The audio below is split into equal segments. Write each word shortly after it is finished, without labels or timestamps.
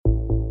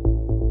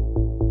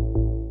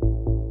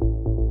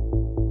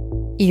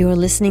You're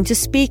listening to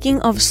Speaking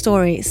of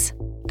Stories,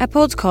 a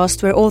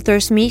podcast where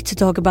authors meet to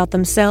talk about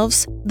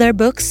themselves, their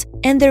books,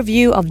 and their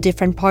view of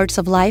different parts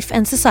of life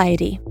and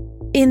society.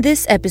 In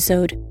this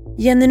episode,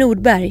 Jenny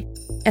Nordberg,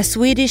 a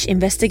Swedish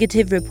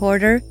investigative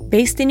reporter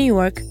based in New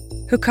York,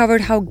 who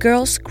covered how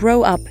girls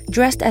grow up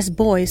dressed as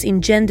boys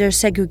in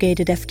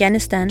gender-segregated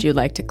Afghanistan. Would you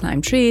like to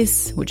climb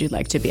trees? Would you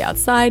like to be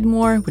outside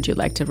more? Would you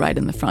like to ride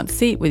in the front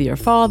seat with your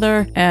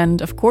father? And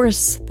of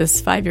course,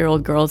 this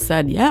 5-year-old girl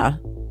said, yeah,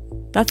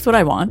 that's what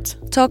I want.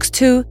 Talks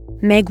to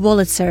Meg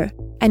Wolitzer,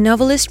 a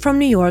novelist from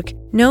New York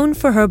known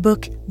for her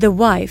book The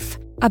Wife,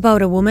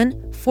 about a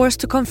woman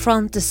forced to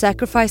confront the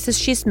sacrifices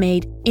she's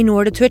made in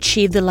order to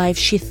achieve the life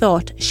she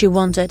thought she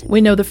wanted. We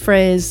know the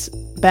phrase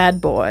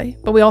bad boy,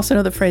 but we also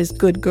know the phrase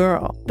good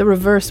girl. The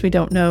reverse we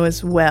don't know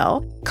as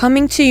well.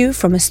 Coming to you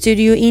from a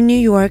studio in New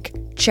York,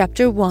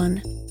 Chapter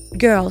 1,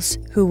 Girls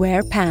Who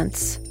Wear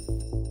Pants.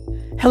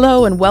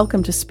 Hello and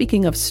welcome to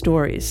Speaking of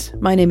Stories.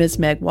 My name is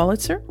Meg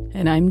Wolitzer.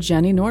 And I'm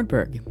Jenny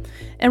Nordberg.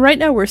 And right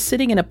now we're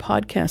sitting in a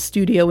podcast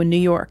studio in New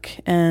York,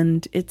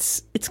 and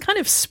it's kind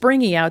of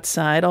springy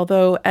outside,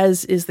 although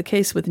as is the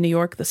case with New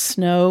York, the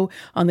snow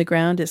on the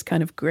ground is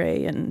kind of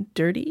gray and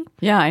dirty.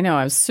 Yeah, I know.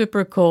 I was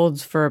super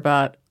cold for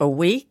about a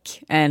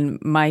week,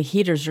 and my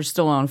heaters are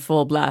still on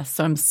full blast,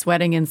 so I'm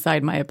sweating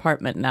inside my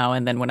apartment now,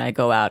 and then when I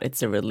go out,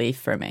 it's a relief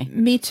for me.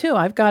 Me too.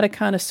 I've got a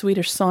kind of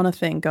Swedish sauna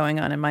thing going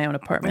on in my own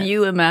apartment.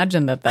 You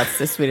imagine that's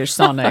the Swedish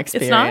sauna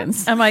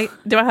experience. It's not?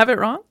 Do I have it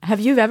wrong? Have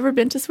you ever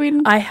been to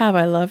Sweden? I have.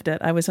 I loved it.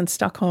 I was in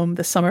Stockholm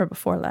the summer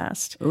before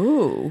last.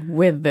 Ooh,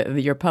 with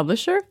your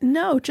publisher?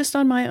 No, just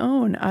on my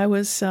own. I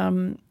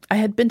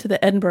had been to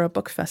the Edinburgh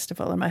Book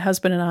Festival, and my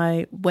husband and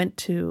I went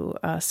to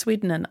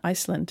Sweden and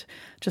Iceland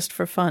just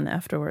for fun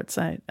afterwards.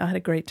 I had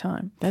a great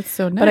time. That's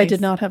so nice. But I did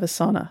not have a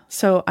sauna.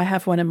 So I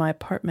have one in my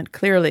apartment,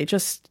 clearly.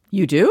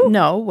 You do?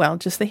 No, well,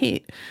 just the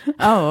heat.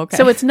 Oh, okay.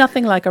 So it's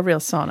nothing like a real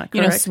sauna, correct?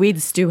 You know,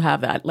 Swedes do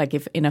have that. Like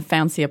if in a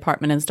fancy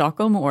apartment in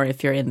Stockholm or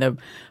if you're in the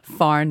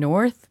far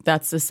north,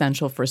 that's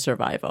essential for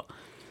survival.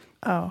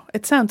 Oh,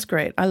 it sounds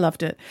great. I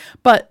loved it.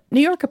 But New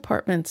York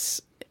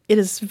apartments, it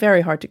is very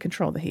hard to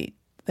control the heat.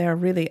 They are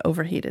really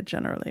overheated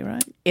generally,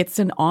 right? It's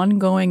an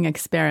ongoing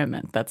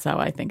experiment. That's how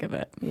I think of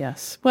it.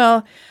 Yes.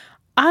 Well,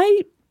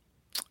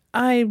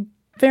 I'm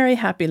very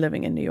happy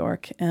living in New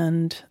York,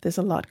 and there's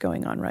a lot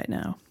going on right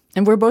now.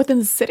 And we're both in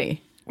the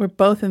city. We're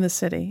both in the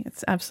city.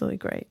 It's absolutely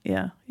great.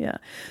 Yeah.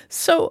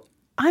 So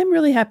I'm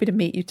really happy to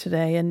meet you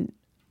today and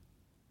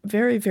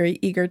very, very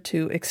eager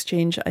to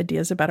exchange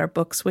ideas about our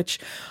books, which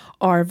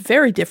are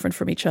very different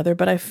from each other,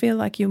 but I feel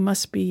like you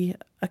must be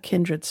a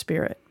kindred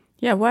spirit.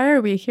 Yeah, why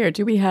are we here?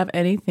 Do we have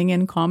anything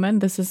in common?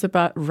 This is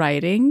about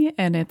writing,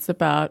 and it's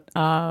about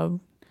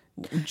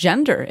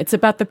gender. It's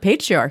about the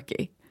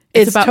patriarchy.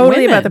 It's about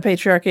totally women. about the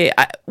patriarchy.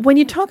 When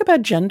you talk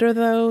about gender,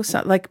 though,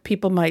 like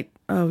people might,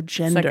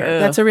 gender. Like,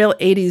 that's a real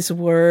 80s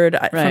word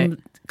right.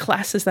 From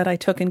classes that I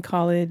took in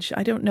college.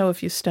 I don't know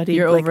if you studied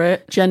over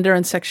it. Gender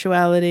and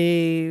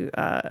sexuality.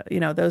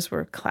 Those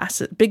were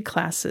big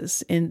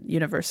classes in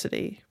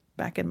university.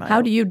 Back in my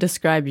How do you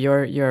describe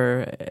your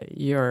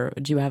do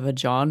you have a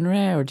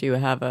genre or do you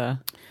have a...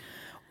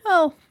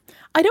 Well,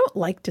 I don't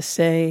like to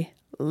say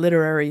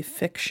literary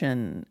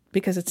fiction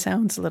because it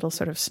sounds a little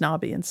sort of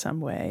snobby in some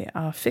way.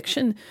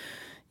 Fiction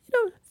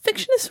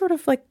is sort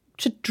of like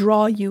to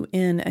draw you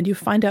in and you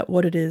find out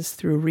what it is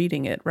through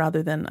reading it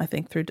rather than, I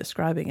think, through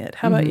describing it.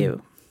 How about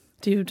you?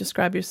 Do you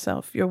describe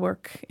your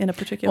work in a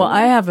particular way?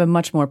 I have a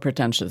much more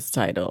pretentious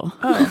title.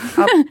 Oh,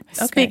 okay.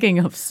 Speaking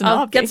of snobby.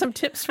 I'll get some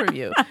tips from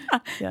you.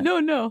 Yeah.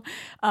 No.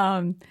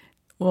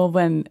 Well,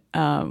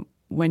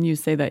 when you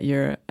say that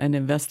you're an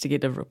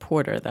investigative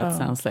reporter, that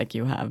sounds like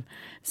you have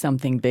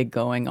something big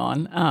going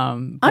on.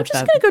 I'm just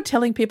going to go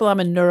telling people I'm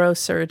a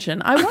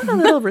neurosurgeon. I want a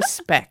little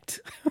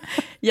respect.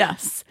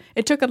 Yes.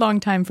 It took a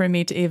long time for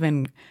me to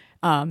even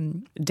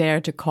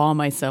dare to call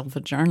myself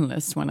a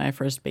journalist when I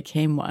first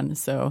became one.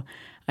 So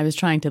I was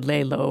trying to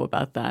lay low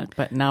about that,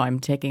 but now I'm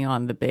taking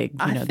on the big,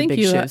 I the think big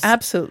you shoes.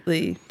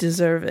 absolutely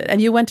deserve it. And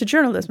you went to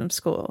journalism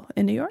school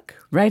in New York?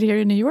 Right here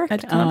in New York,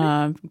 At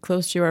Columbia?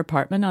 Close to your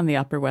apartment on the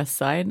Upper West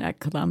Side at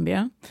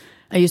Columbia.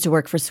 I used to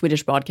work for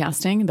Swedish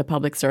Broadcasting, the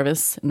public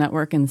service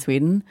network in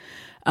Sweden,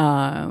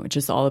 which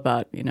is all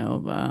about,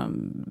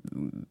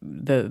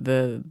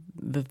 the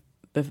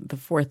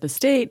fourth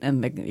estate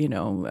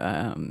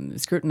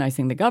and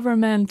scrutinizing the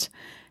government.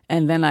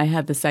 And then I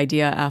had this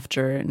idea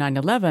after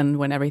 9/11,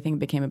 when everything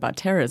became about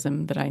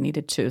terrorism, that I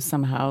needed to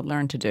somehow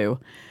learn to do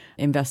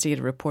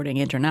investigative reporting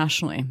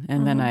internationally.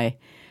 And then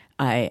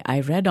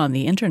I read on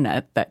the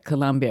internet that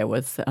Columbia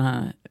was,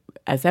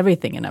 as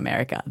everything in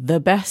America, the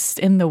best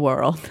in the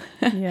world.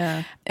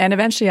 Yeah. And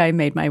eventually I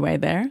made my way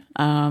there.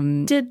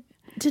 Did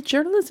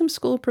journalism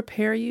school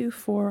prepare you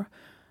for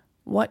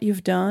what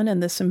you've done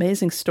and this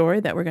amazing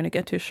story that we're going to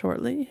get to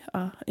shortly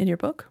in your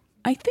book?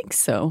 I think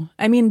so.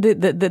 I mean,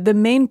 the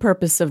main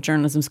purpose of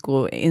journalism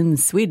school in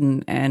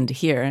Sweden and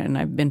here, and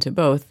I've been to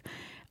both,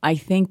 I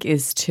think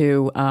is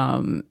to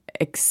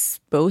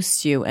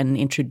expose you and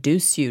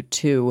introduce you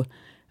to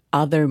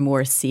other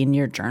more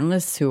senior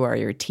journalists who are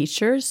your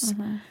teachers.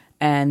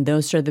 And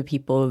those are the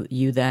people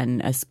you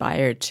then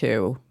aspire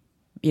to,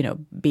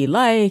 be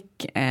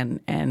like,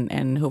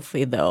 and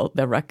hopefully they'll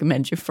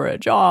recommend you for a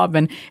job.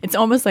 And it's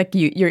almost like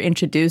you're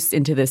introduced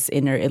into this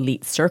inner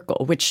elite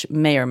circle, which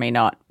may or may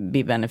not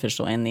be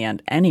beneficial in the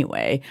end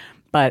anyway.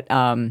 But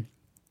and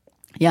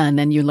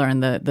then you learn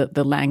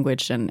the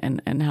language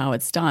and how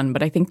it's done.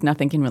 But I think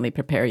nothing can really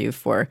prepare you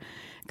for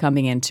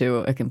coming into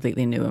a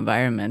completely new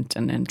environment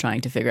and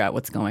trying to figure out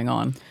what's going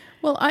on.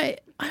 Well,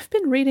 I've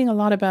been reading a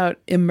lot about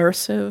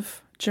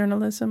immersive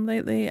journalism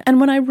lately. And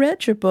when I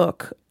read your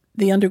book,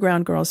 The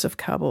Underground Girls of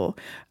Kabul,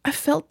 I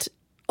felt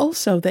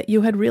also that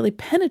you had really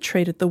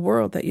penetrated the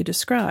world that you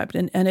described.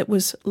 And it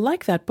was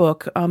like that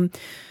book,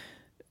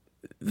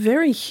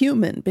 very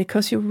human,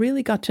 because you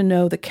really got to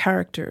know the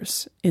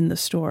characters in the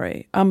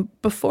story.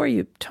 Before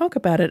you talk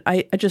about it,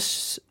 I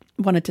just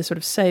wanted to sort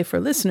of say for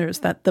listeners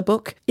that the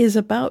book is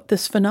about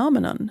this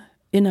phenomenon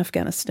in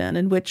Afghanistan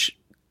in which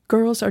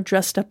girls are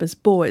dressed up as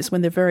boys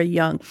when they're very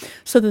young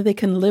so that they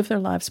can live their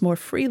lives more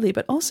freely,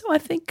 but also, I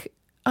think,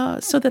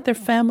 so that their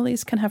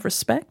families can have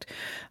respect.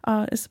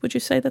 Would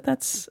you say that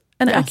that's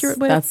an accurate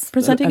way of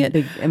presenting it?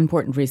 That's a big,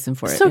 important reason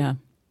for it, yeah.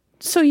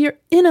 So you're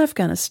in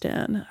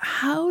Afghanistan.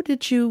 How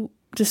did you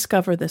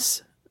discover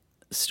this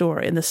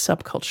story and this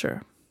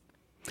subculture?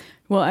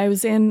 Well, I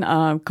was in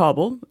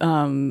Kabul,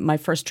 my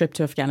first trip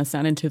to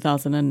Afghanistan in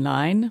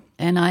 2009,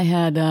 and I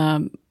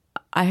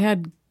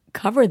had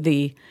covered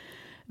the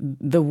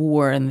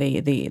war and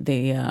the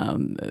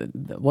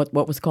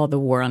what was called the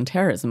war on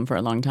terrorism for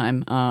a long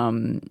time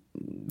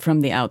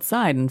from the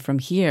outside and from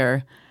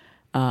here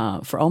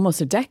for almost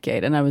a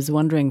decade. And I was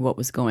wondering what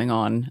was going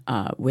on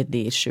with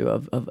the issue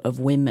of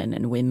women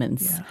and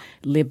women's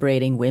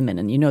liberating women.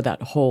 And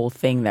that whole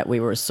thing that we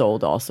were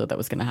sold also that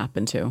was going to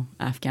happen to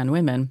Afghan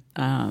women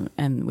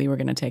and we were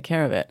going to take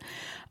care of it.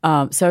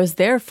 So I was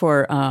there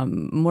for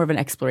more of an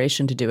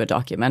exploration to do a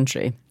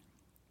documentary.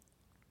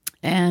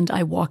 And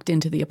I walked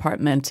into the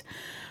apartment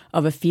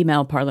of a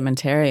female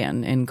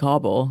parliamentarian in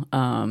Kabul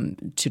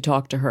to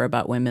talk to her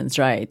about women's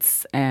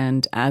rights.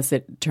 And as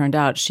it turned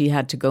out, she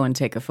had to go and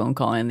take a phone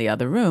call in the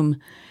other room.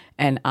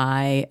 And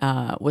I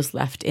was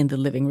left in the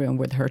living room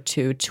with her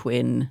two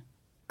twin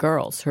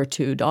girls, her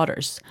two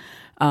daughters.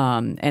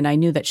 And I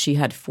knew that she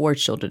had 4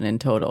 children in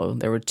total.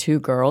 There were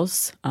 2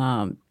 girls,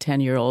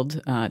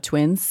 10-year-old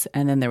twins,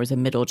 and then there was a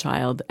middle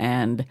child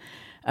and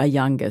a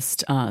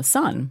youngest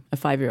son, a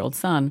 5-year-old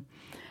son.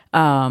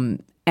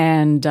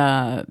 And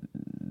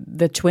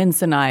the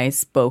twins and I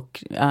spoke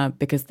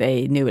because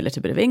they knew a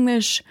little bit of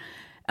English,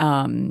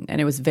 and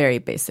it was very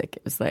basic.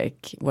 It was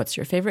like, what's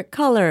your favorite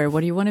color?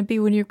 What do you want to be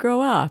when you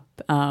grow up?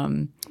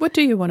 What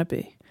do you want to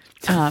be?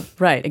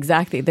 Right,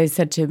 exactly. They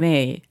said to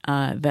me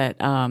that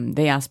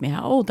they asked me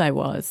how old I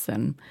was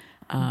and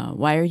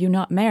why are you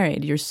not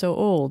married? You're so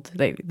old.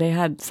 They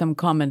had some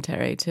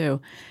commentary too.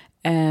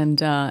 And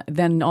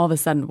then all of a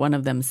sudden one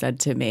of them said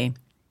to me,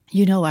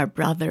 our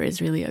brother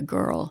is really a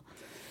girl.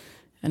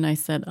 And I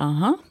said,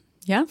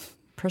 yeah,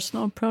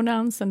 personal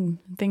pronouns and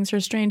things are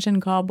strange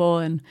in Kabul.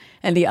 And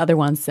the other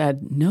one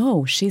said,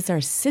 no, she's our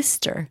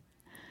sister.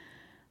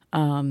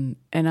 And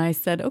I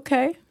said,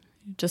 okay,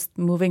 just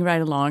moving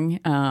right along.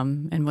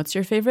 And what's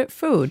your favorite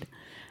food?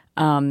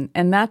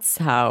 And that's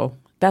how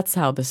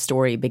the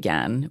story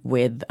began,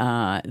 with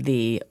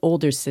the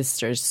older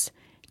sisters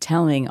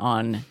telling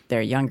on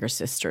their younger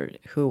sister,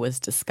 who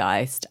was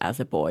disguised as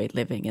a boy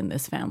living in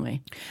this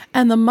family.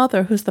 And the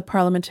mother, who's the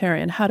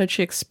parliamentarian, how did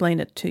she explain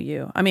it to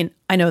you? I mean,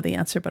 I know the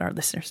answer, but our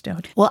listeners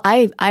don't. Well,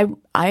 I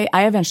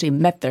eventually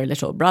met their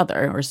little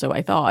brother, or so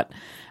I thought.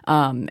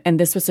 And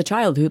this was a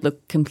child who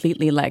looked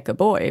completely like a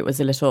boy. It was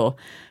a little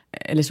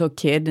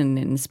kid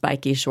in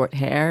spiky short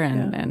hair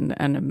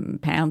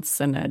and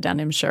pants and a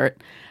denim shirt,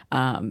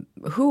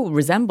 who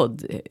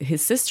resembled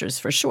his sisters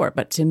for sure,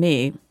 but to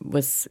me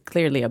was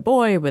clearly a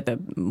boy with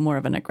more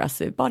of an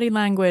aggressive body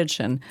language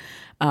and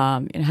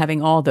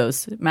having all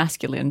those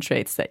masculine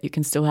traits that you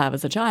can still have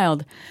as a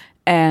child.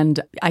 And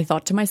I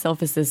thought to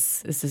myself, is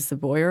this a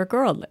boy or a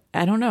girl?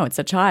 I don't know. It's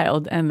a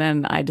child. And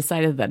then I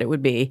decided that it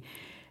would be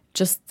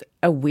just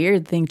a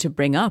weird thing to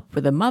bring up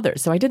with a mother.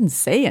 So I didn't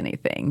say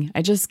anything.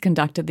 I just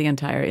conducted the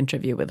entire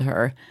interview with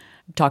her,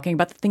 talking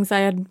about the things I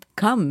had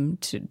come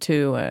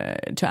to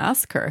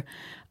ask her.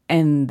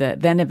 And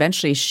then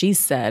eventually she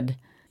said,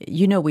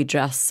 we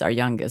dress our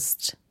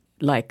youngest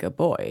like a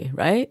boy,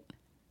 right?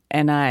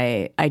 And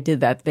I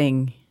did that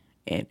thing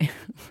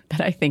that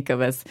I think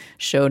of as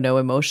show no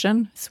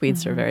emotion.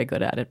 Swedes are very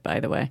good at it, by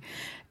the way.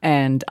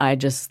 And I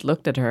just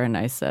looked at her and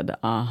I said,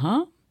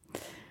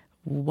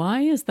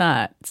 why is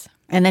that?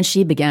 And then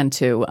she began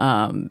to,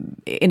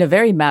 in a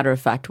very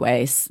matter-of-fact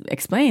way,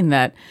 explain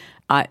that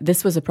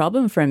this was a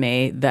problem for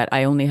me, that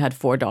I only had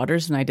 4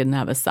 daughters and I didn't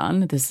have a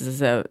son. This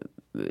is a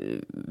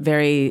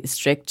very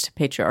strict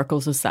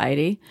patriarchal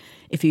society.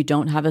 If you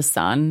don't have a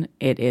son,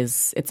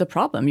 it's a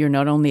problem. You're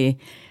not only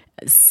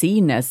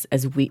seen as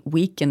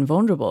weak and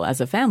vulnerable as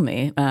a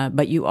family,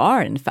 but you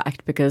are, in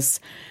fact, because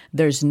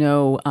there's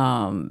no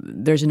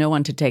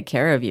one to take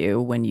care of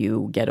you when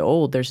you get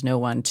old. There's no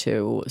one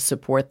to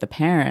support the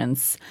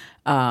parents.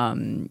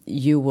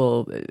 You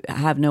will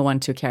have no one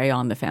to carry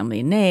on the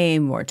family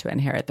name or to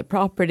inherit the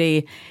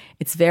property.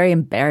 It's very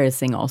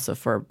embarrassing also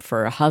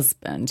for a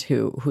husband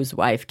whose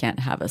wife can't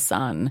have a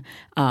son.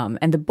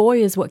 And the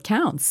boy is what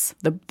counts.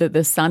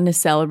 The son is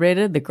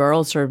celebrated. The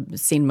girls are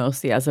seen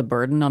mostly as a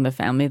burden on the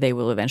family. They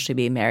will eventually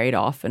be married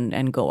off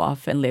and go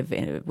off and live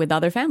with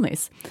other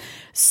families.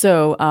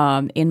 So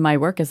in my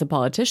work as a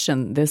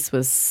politician, this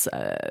was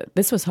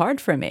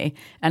hard for me,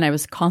 and I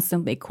was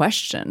constantly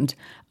questioned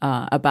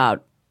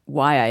about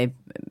why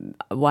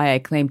I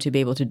claimed to be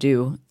able to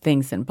do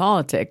things in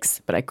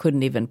politics, but I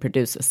couldn't even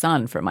produce a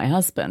son for my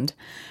husband.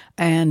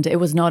 And it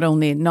was not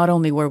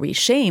only were we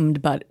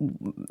shamed, but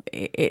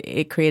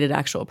it created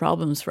actual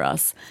problems for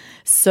us.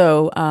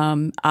 So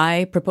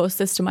I proposed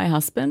this to my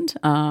husband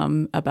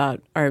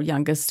about our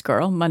youngest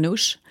girl,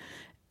 Manoush,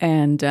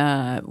 and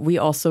we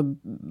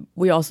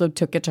also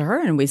took it to her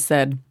and we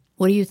said,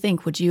 "What do you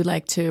think? Would you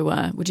like to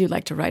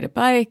ride a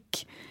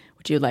bike?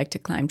 Would you like to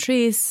climb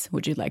trees?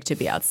 Would you like to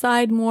be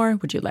outside more?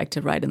 Would you like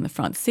to ride in the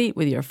front seat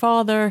with your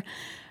father?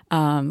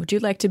 Would you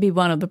like to be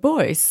one of the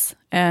boys?"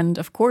 And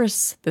of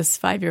course, this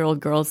 5-year-old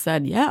girl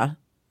said, "Yeah,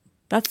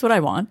 that's what I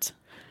want."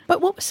 But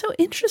what was so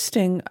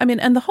interesting, I mean,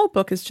 and the whole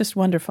book is just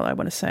wonderful, I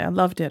want to say. I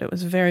loved it. It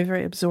was very,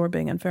 very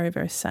absorbing and very,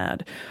 very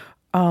sad,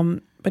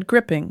 but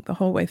gripping the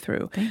whole way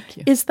through. Thank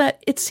you. Is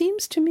that it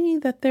seems to me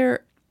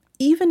that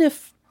even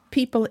if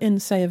people in,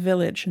 say, a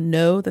village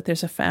know that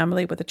there's a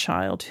family with a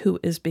child who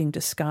is being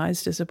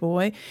disguised as a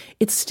boy,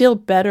 it's still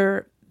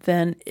better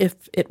than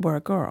if it were a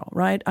girl,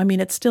 right? I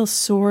mean, it's still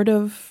sort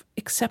of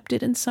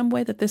accepted in some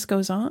way that this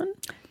goes on?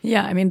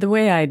 Yeah, I mean, the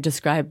way I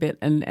describe it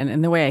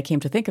and the way I came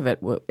to think of it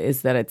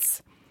is that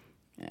it's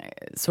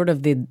sort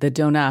of the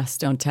don't ask,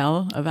 don't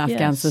tell of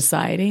Afghan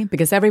society,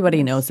 because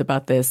everybody knows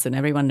about this and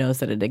everyone knows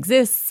that it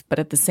exists, but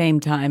at the same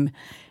time,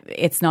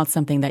 it's not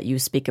something that you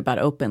speak about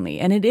openly.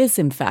 And it is,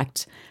 in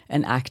fact,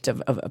 an act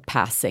of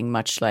passing,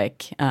 much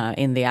like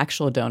in the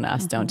actual don't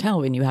ask, don't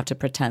tell, when you have to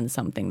pretend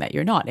something that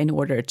you're not in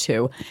order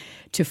to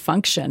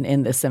function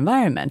in this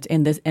environment,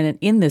 in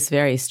this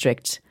very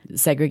strict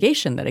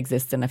segregation that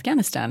exists in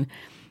Afghanistan.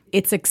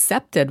 It's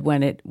accepted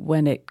when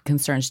it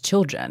concerns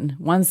children.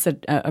 Once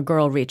a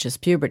girl reaches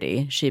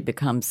puberty, she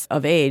becomes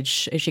of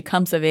age. She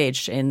comes of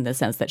age in the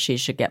sense that she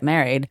should get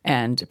married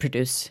and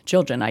produce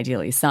children,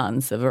 ideally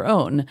sons of her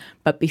own.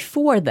 But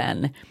before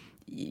then,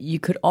 you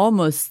could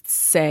almost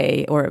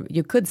say, or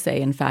you could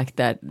say, in fact,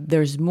 that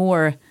there's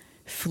more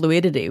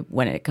fluidity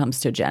when it comes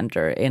to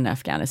gender in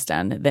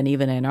Afghanistan than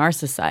even in our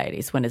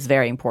societies, when it's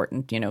very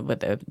important, with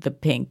the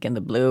pink and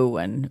the blue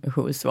and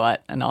who's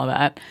what and all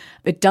that.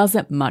 It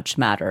doesn't much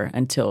matter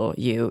until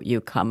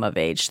you come of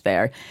age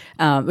there,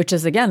 which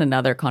is, again,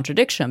 another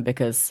contradiction,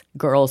 because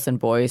girls and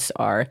boys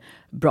are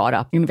brought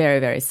up in very,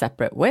 very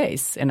separate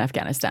ways in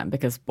Afghanistan,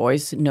 because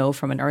boys know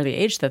from an early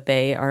age that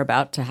they are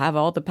about to have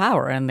all the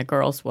power and the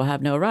girls will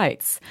have no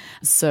rights.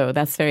 So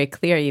that's very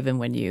clear even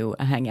when you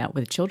hang out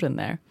with children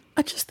there.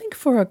 I just think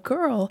for a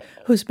girl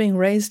who's being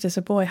raised as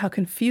a boy, how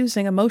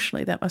confusing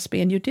emotionally that must be.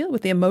 And you deal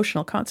with the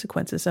emotional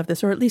consequences of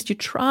this, or at least you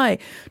try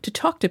to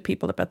talk to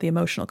people about the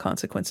emotional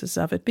consequences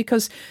of it,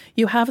 because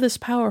you have this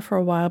power for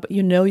a while, but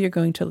you know you're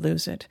going to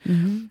lose it.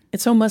 Mm-hmm.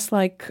 It's almost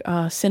like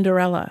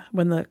Cinderella,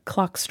 when the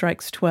clock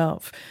strikes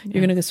 12. Yeah.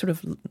 You're going to sort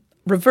of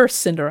reverse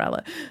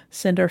Cinderella.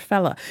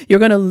 You're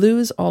going to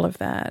lose all of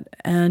that,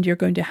 and you're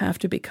going to have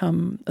to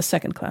become a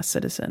second-class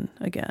citizen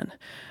again.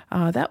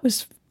 That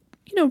was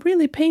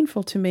really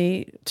painful to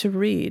me to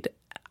read.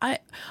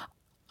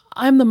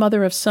 I'm the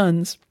mother of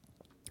sons,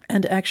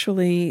 and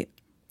actually,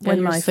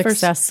 when my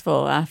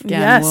successful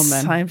Afghan woman,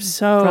 yes, I'm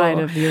so pride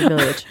of your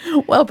village.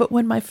 Well, but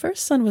when my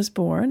first son was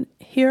born,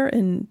 here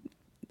in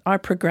our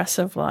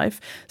progressive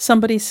life,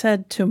 somebody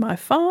said to my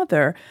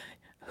father,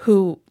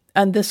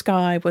 and this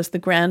guy was the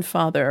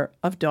grandfather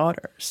of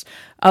daughters,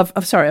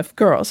 of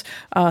girls.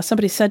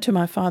 Somebody said to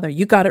my father,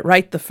 "You got it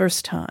right the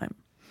first time."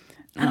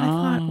 And I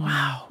thought,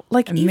 wow,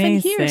 amazing. Even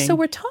here. So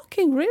we're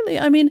talking really,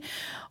 I mean,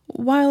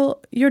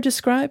 while you're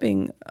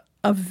describing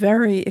a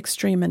very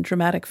extreme and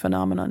dramatic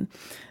phenomenon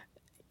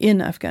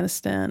in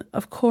Afghanistan,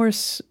 of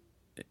course,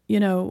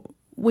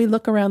 we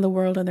look around the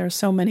world and there are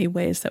so many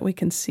ways that we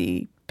can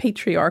see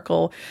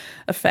patriarchal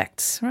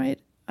effects, right?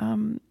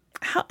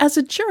 How, as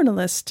a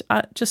journalist,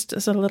 just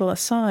as a little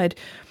aside,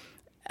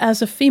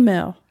 as a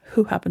female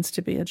who happens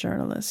to be a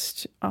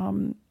journalist,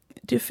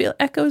 do you feel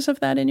echoes of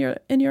that in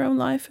your own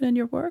life and in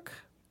your work?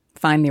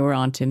 Finally, we're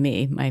on to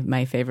me,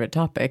 my favorite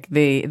topic.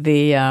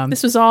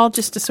 This was all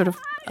just a sort of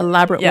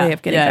elaborate way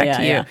of getting back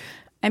to you. Yeah.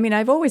 I mean,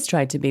 I've always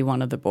tried to be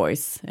one of the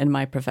boys in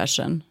my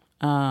profession,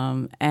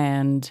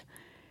 and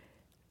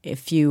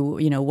if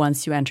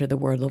once you enter the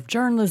world of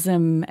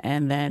journalism,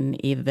 and then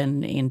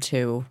even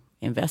into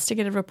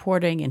investigative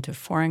reporting, into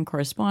foreign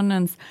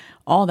correspondence,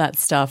 all that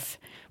stuff.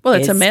 Well,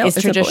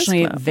 it's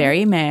traditionally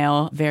very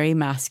male, very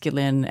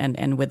masculine,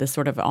 and with a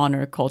sort of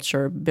honor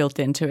culture built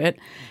into it.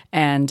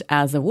 And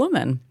as a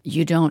woman,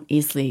 you don't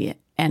easily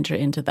enter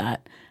into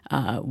that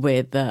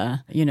with,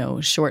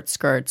 short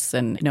skirts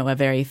and, a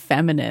very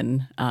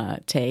feminine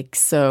take.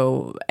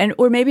 So,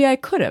 or maybe I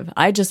could have.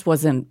 I just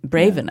wasn't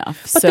brave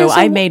enough. But so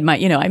I made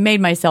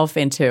myself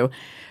into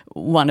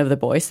one of the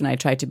boys, and I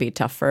tried to be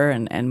tougher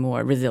and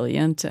more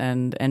resilient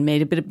and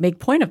made a big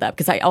point of that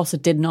because I also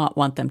did not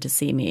want them to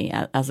see me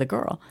as a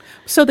girl.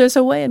 So there's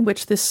a way in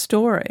which this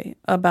story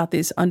about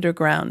these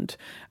underground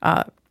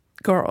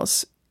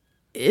girls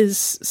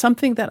is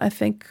something that I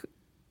think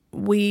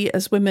we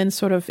as women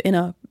sort of in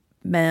a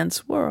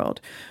man's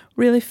world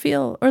really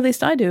feel, or at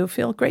least I do,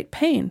 feel great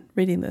pain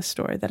reading this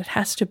story, that it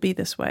has to be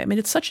this way. I mean,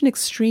 it's such an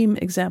extreme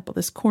example,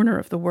 this corner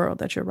of the world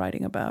that you're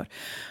writing about.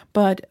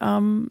 But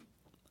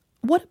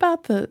what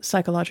about the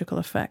psychological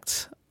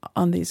effects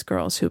on these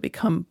girls who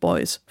become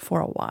boys for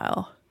a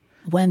while?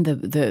 When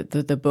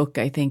the book,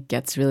 I think,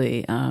 gets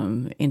really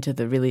into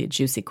the really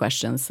juicy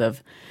questions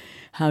of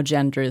how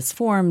gender is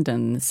formed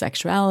and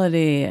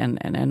sexuality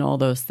and all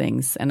those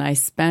things. And I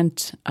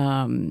spent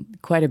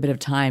quite a bit of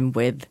time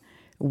with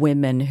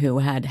women who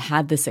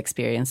had this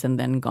experience and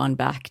then gone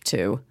back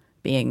to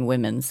being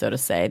women, so to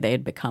say. They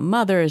had become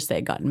mothers, they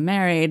had gotten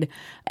married,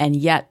 and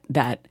yet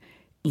that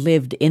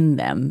lived in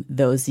them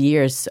those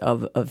years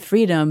of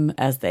freedom,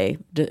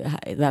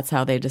 that's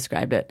how they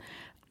described it,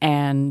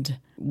 and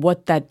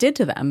what that did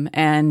to them.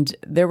 And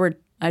there were,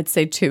 I'd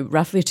say,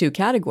 roughly two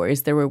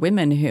categories. There were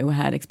women who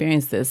had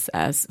experienced this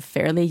as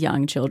fairly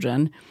young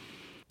children,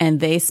 and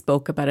they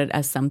spoke about it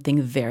as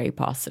something very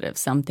positive,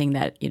 something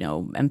that,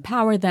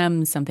 empowered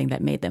them, something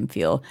that made them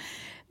feel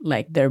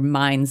like their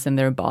minds and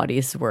their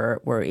bodies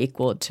were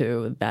equal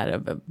to that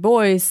of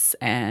boys,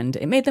 and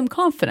it made them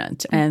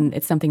confident. And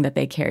it's something that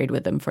they carried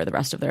with them for the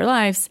rest of their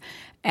lives.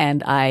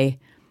 And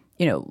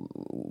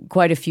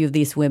quite a few of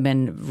these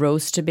women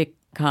rose to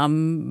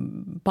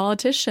become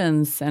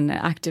politicians and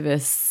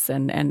activists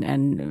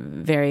and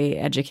very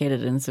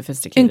educated and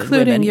sophisticated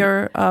including women.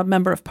 your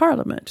member of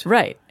parliament.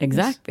 Right,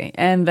 exactly. Yes.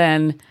 And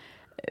then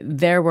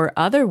there were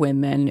other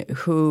women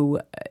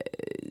who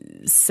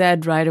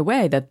said right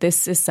away that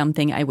this is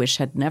something I wish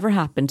had never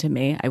happened to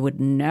me. I would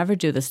never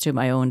do this to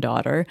my own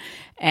daughter.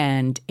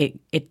 And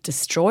it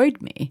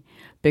destroyed me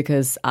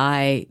because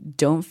I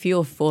don't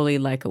feel fully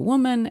like a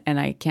woman, and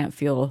I can't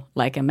feel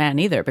like a man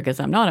either because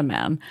I'm not a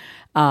man.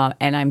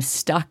 And I'm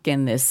stuck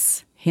in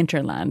this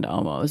hinterland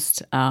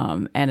almost.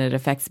 And it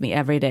affects me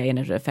every day, and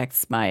it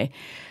affects my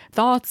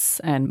thoughts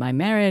and my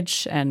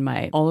marriage and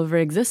my all over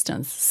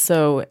existence.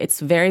 So it's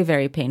very,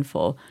 very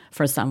painful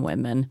for some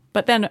women.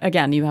 But then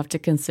again, you have to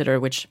consider,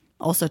 which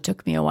also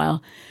took me a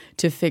while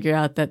to figure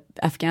out, that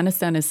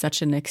Afghanistan is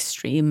such an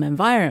extreme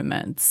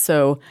environment.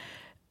 So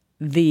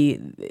the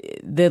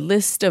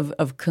list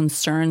of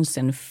concerns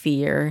and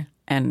fears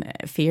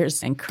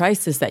and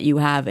crisis that you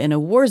have in a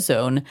war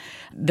zone,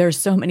 there's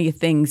so many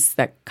things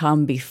that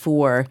come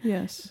before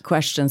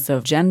questions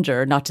of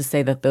gender, not to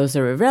say that those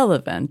are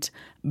irrelevant,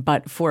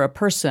 but for a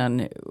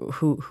person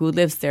who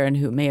lives there and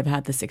who may have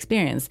had this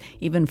experience,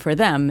 even for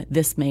them,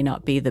 this may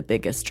not be the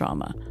biggest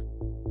trauma.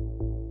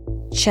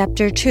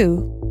 Chapter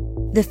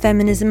 2: The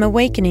Feminism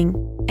Awakening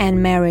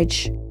and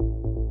Marriage.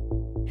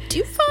 Do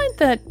you find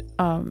that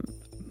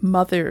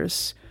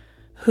mothers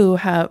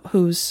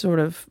whose sort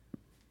of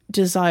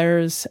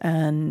desires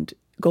and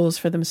goals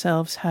for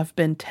themselves have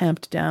been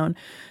tamped down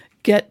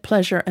get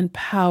pleasure and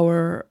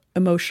power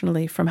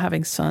emotionally from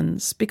having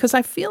sons? Because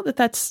I feel that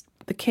that's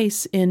the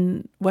case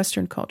in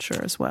Western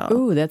culture as well.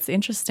 Ooh, that's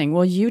interesting.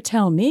 Well, you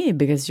tell me,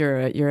 because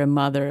you're a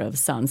mother of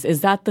sons. Is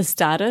that the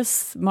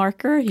status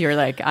marker? You're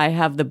like, I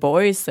have the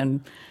boys,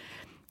 and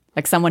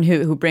like someone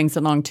who brings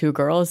along two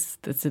girls,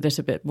 there's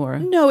a bit more.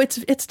 No,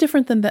 it's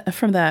different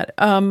from that.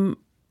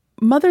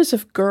 Mothers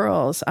of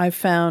girls, I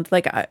found,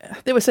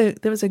 there was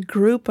a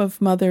group of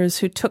mothers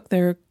who took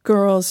their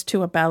girls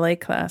to a ballet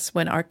class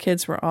when our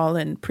kids were all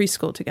in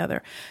preschool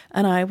together,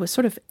 and I was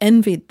sort of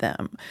envied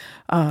them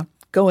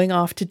going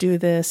off to do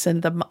this,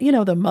 and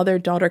the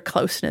mother-daughter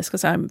closeness,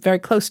 because I'm very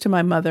close to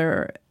my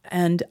mother,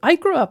 and I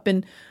grew up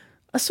in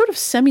a sort of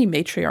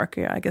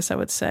semi-matriarchy, I guess I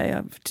would say.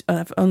 I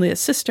have only a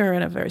sister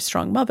and a very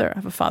strong mother. I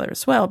have a father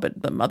as well,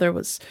 but the mother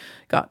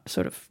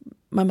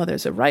my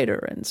mother's a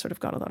writer and sort of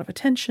got a lot of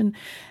attention.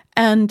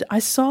 And I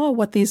saw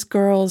what these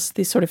girls,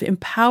 these sort of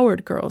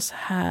empowered girls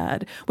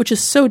had, which is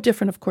so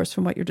different, of course,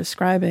 from what you're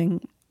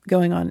describing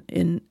going on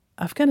in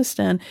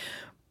Afghanistan.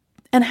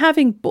 And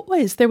having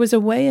boys, there was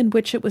a way in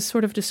which it was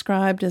sort of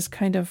described as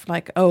kind of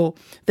like, oh,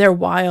 they're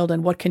wild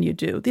and what can you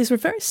do? These were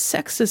very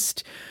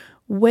sexist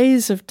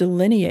ways of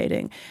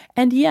delineating.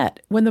 And yet,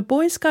 when the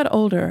boys got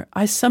older,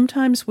 I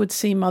sometimes would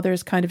see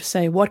mothers kind of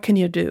say, what can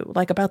you do?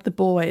 Like about the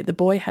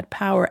boy had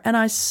power. And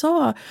I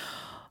saw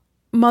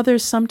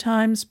mothers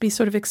sometimes be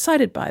sort of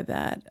excited by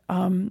that.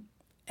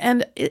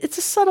 And it's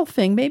a subtle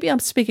thing. Maybe I'm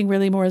speaking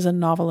really more as a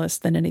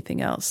novelist than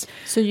anything else.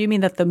 So you mean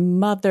that the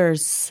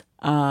mothers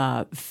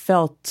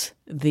felt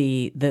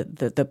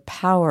the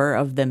power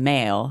of the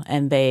male,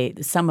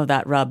 and some of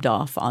that rubbed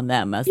off on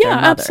them as their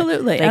mother.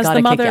 Absolutely. They as got the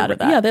a mother, kick out of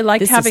that. they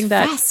liked having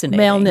that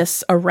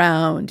maleness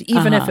around,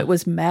 even if it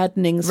was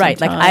maddening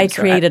sometimes. Right, like I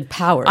created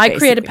power. I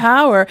created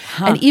power,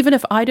 and even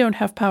if I don't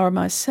have power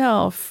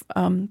myself,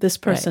 this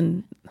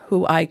person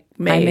who I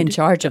made, I'm in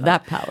charge of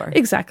that power.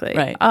 Exactly.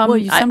 Right. Well,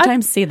 you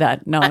sometimes see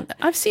that.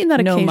 I've seen that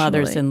occasionally. No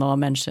mothers-in-law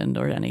mentioned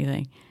or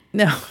anything.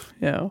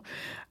 No.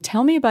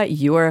 Tell me about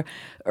your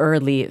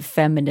early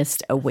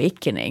feminist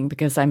awakening,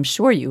 because I'm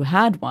sure you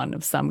had one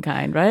of some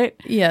kind, right?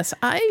 Yes,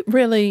 I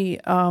really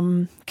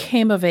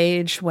came of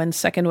age when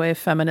second wave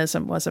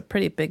feminism was a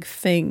pretty big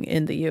thing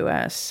in the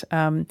U.S.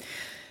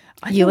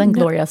 You and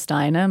Gloria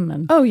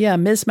Steinem. Oh, yeah,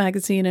 Ms.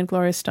 Magazine and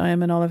Gloria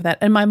Steinem and all of that.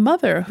 And my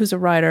mother, who's a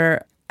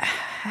writer,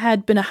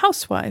 had been a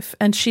housewife,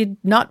 and she'd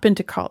not been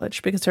to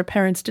college because her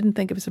parents didn't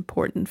think it was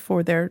important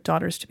for their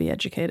daughters to be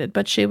educated.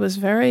 But she was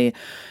very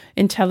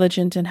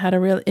intelligent and had a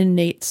real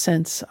innate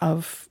sense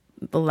of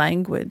the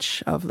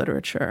language of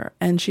literature,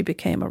 and she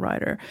became a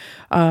writer,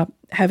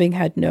 having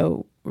had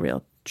no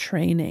real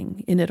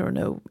training in it or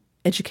no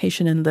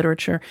education in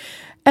literature.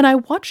 And I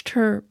watched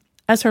her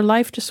as her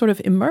life just sort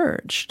of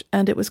emerged,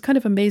 and it was kind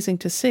of amazing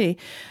to see.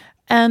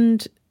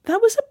 And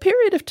that was a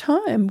period of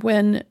time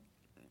when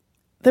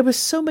there was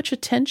so much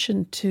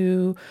attention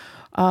to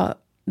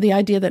the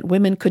idea that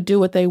women could do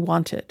what they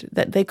wanted,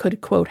 that they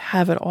could, quote,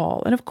 have it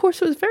all. And of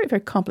course, it was very,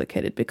 very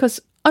complicated because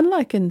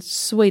unlike in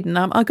Sweden,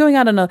 I'm going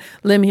out on a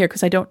limb here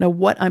because I don't know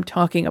what I'm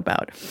talking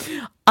about.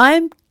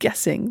 I'm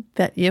guessing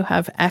that you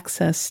have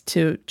access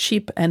to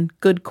cheap and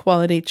good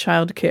quality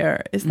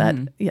childcare. Is that,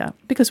 yeah,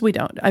 because we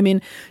don't. I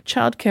mean,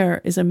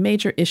 childcare is a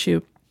major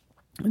issue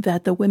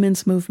that the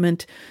women's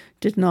movement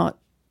did not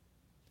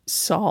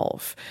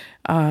solve.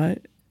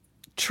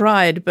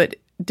 Tried, but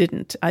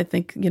didn't. I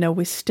think,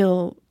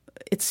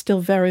 it's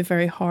still very,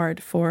 very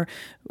hard for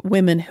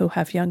women who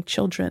have young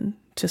children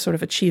to sort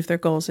of achieve their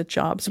goals at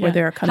jobs where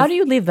they're How do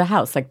you leave the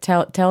house? Like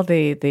tell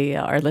the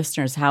our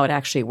listeners how it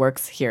actually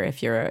works here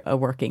if you're a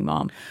working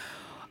mom.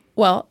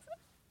 Well,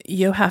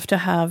 you have to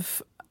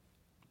have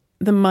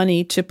the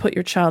money to put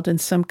your child in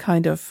some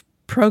kind of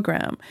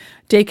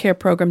daycare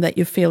program that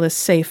you feel is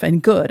safe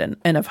and good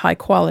and of high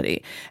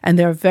quality. And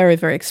they're very,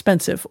 very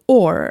expensive.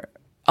 Or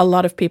a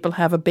lot of people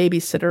have a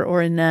babysitter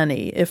or a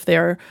nanny if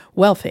they're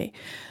wealthy.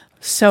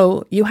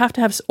 So you have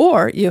to have,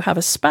 or you have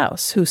a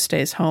spouse who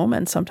stays home,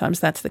 and sometimes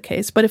that's the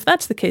case. But if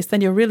that's the case,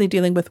 then you're really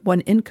dealing with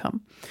one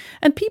income.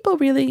 And people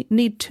really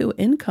need two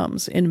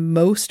incomes in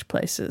most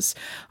places,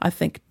 I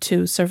think,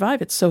 to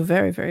survive. It's so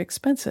very, very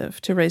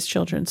expensive to raise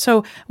children.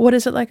 So what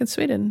is it like in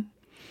Sweden?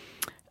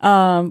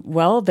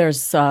 Well,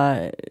 there's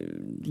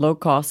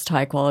low-cost,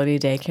 high-quality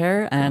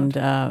daycare,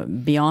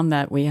 and beyond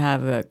that, we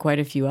have quite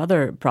a few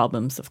other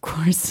problems, of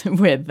course,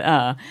 with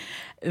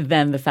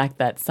then the fact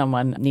that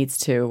someone needs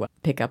to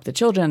pick up the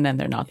children, and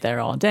they're not there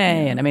all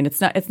day. And I mean,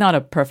 it's not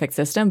a perfect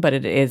system, but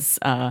it is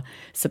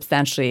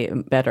substantially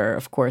better,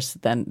 of course,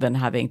 than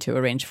having to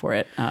arrange for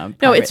it.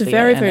 No, it's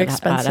very, very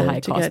expensive at a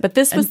high cost. But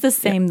this was the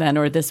same then,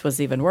 or this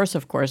was even worse,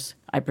 of course,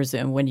 I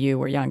presume, when you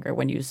were younger,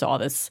 when you saw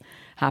this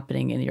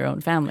happening in your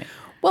own family.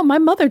 Well, my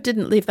mother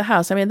didn't leave the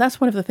house. I mean, that's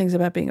one of the things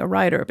about being a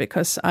writer,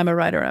 because I'm a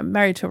writer, I'm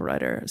married to a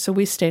writer. So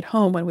we stayed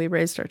home when we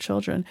raised our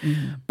children.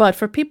 Mm-hmm. But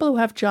for people who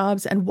have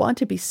jobs and want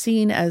to be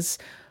seen as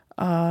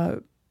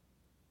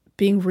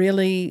being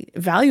really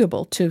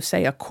valuable to,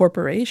 say, a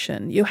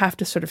corporation, you have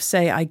to sort of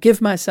say, I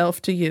give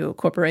myself to you,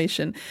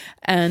 corporation.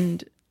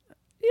 And,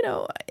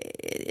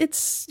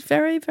 it's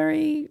very,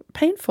 very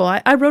painful.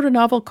 I wrote a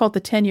novel called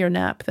The 10-Year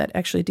Nap that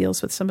actually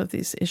deals with some of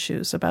these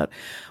issues about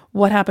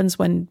what happens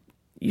when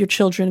your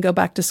children go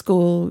back to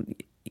school.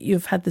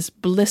 You've had this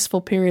blissful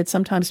period.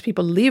 Sometimes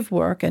people leave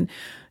work and,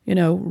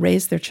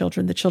 raise their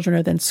children. The children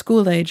are then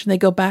school age and they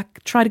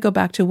try to go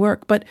back to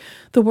work. But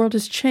the world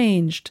has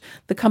changed.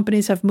 The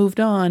companies have moved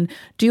on.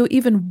 Do you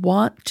even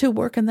want to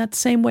work in that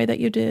same way that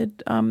you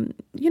did?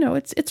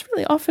 It's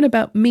really often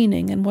about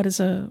meaning and what is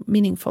a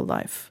meaningful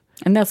life.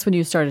 And that's when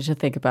you started to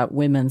think about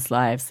women's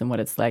lives and what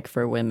it's like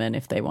for women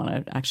if they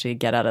want to actually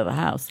get out of the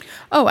house.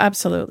 Oh,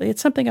 absolutely.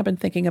 It's something I've been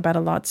thinking about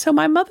a lot. So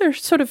my mother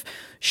sort of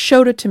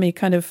showed it to me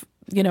kind of,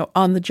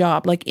 on the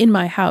job. Like in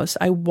my house,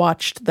 I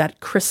watched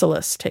that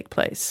chrysalis take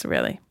place,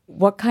 really.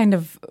 What kind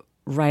of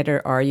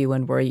writer are you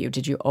and were you?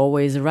 Did you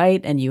always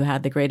write and you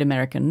had the great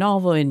American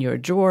novel in your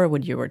drawer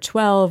when you were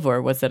 12,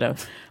 or was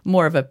it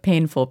more of a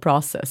painful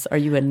process? Are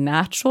you a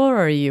natural or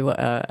are you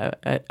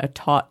a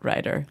taught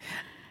writer?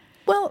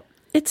 Well,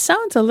 it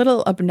sounds a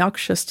little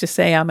obnoxious to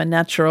say I'm a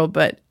natural,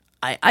 but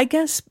I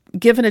guess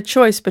given a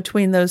choice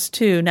between those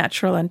two,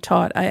 natural and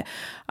taught, I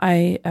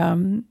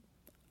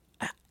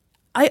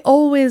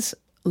always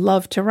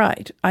loved to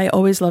write. I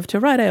always loved to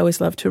write. I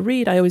always loved to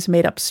read. I always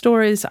made up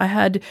stories. I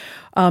had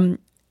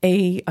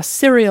a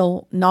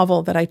serial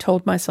novel that I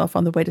told myself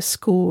on the way to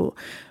school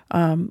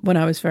when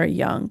I was very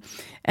young.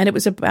 And it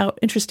was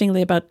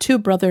interestingly, about two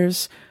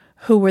brothers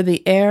who were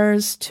the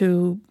heirs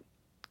to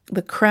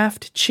the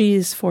Kraft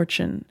cheese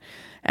fortune.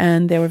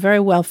 and they were very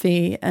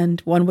wealthy,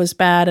 and one was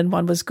bad and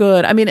one was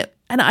good. I mean,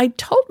 and I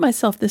told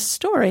myself this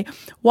story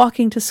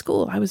walking to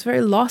school. I was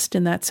very lost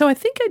in that. So I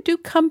think I do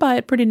come by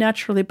it pretty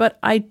naturally, but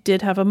I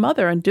did have a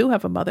mother and do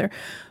have a mother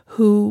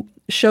who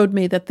showed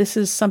me that this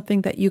is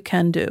something that you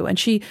can do. And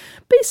she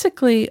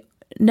basically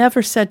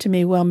never said to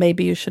me, well,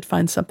 maybe you should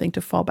find something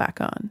to fall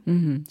back on.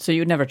 Mm-hmm. So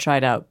you never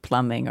tried out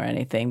plumbing or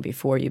anything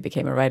before you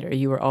became a writer?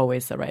 You were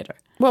always a writer?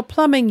 Well,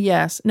 plumbing,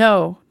 yes.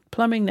 No.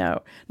 Plumbing,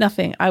 no.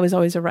 Nothing. I was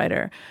always a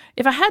writer.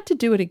 If I had to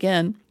do it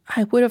again,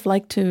 I would have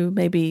liked to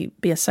maybe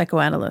be a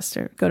psychoanalyst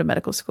or go to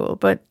medical school,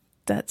 but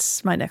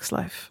that's my next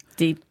life.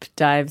 Deep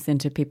dives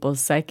into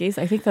people's psyches.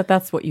 I think that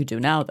that's what you do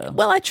now, though.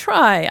 Well, I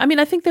try. I mean,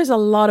 I think there's a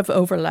lot of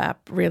overlap,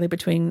 really,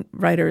 between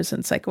writers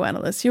and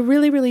psychoanalysts. You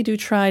really, really do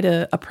try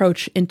to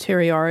approach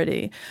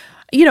interiority.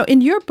 You know,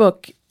 in your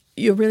book,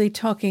 you're really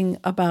talking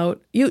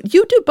about, you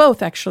do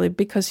both, actually,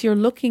 because you're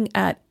looking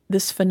at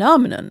this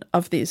phenomenon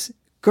of these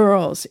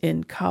girls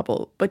in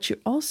Kabul, but you're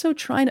also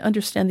trying to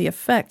understand the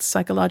effects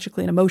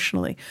psychologically and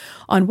emotionally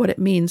on what it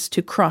means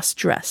to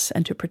cross-dress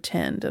and to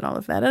pretend and all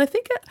of that. And I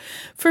think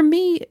for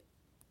me,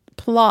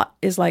 plot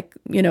is like,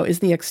 you know, is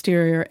the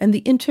exterior, and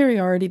the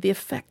interiority, the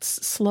effects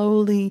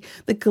slowly,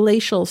 the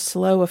glacial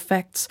slow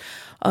effects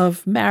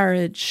of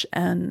marriage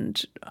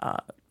and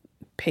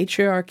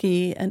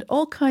patriarchy and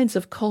all kinds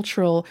of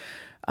cultural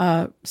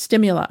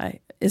stimuli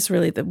is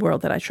really the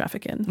world that I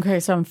traffic in. Okay,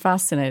 so I'm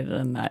fascinated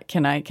in that.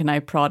 Can I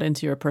prod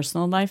into your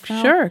personal life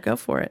now? Sure, go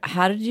for it.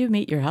 How did you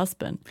meet your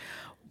husband?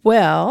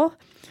 Well,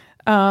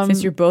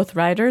 since you're both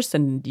writers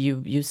and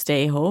you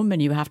stay home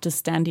and you have to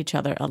stand each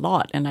other a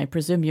lot, and I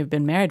presume you've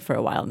been married for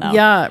a while now.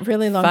 Yeah,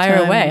 really long time.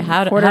 Fire away.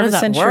 How does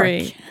that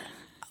work?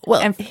 Well,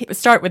 and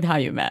start with how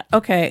you met.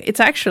 Okay, it's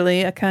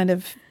actually a kind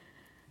of,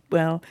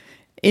 well,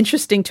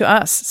 interesting to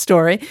us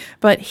story,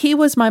 but he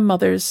was my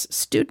mother's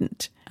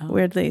student.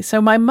 Weirdly.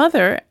 So my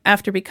mother,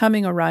 after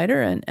becoming a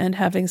writer and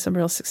having some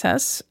real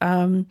success,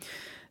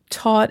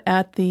 taught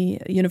at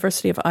the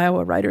University of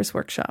Iowa Writers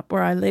Workshop,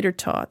 where I later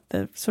taught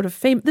the sort of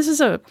this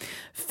is a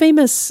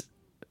famous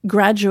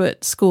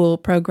graduate school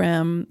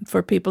program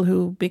for people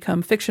who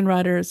become fiction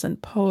writers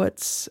and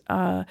poets.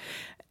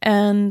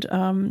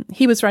 And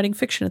he was writing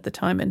fiction at the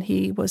time, and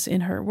he was in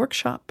her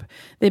workshop.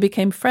 They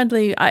became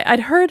friendly.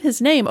 I'd heard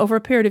his name over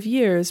a period of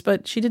years,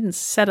 but she didn't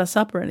set us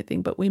up or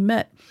anything, but we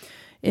met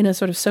in a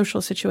sort of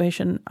social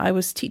situation. I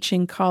was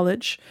teaching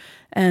college,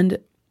 and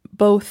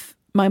both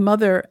my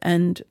mother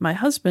and my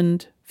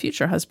husband,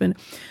 future husband,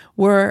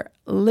 were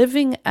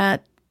living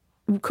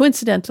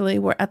coincidentally,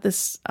 were at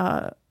this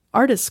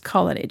artist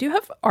colony. Do you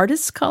have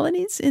artist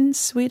colonies in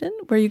Sweden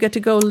where you get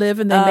to go live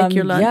and they make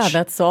your lunch? Yeah,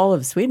 that's all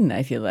of Sweden,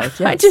 I feel like.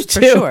 Yes, I do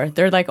too. For sure.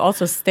 They're like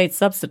also state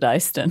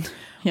subsidized. And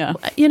yeah.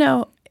 You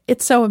know,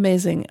 it's so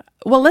amazing.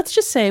 Well, let's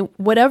just say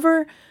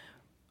whatever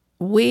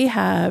we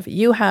have,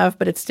 you have,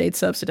 but it's state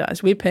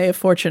subsidized. We pay a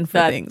fortune for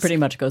that things. Pretty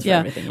much goes for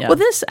everything. Yeah. Well,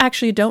 this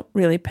actually you don't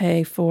really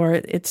pay for.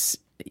 It's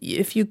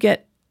if you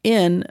get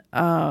in.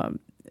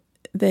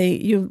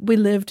 We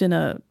lived in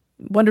a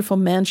wonderful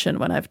mansion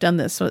when I've done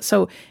this.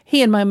 So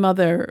he and my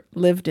mother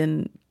lived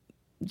in.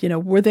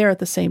 Were there at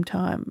the same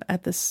time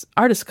at this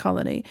artist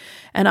colony,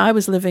 and I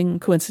was living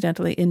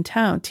coincidentally in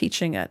town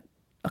teaching at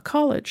a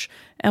college,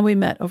 and we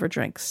met over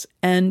drinks.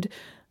 And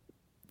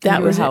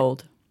that was how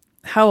old?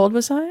 How old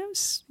was I? I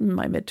was in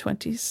my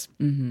mid-20s.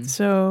 Mm-hmm.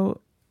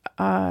 So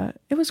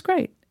it was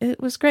great.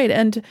 It was great.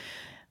 And,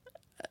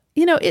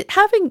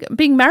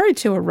 being married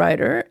to a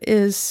writer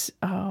is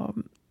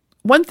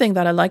one thing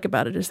that I like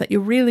about it is that you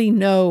really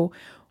know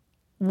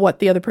what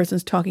the other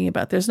person's talking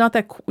about. There's not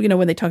that,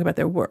 when they talk about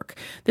their work,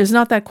 there's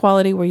not that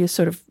quality where you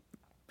sort of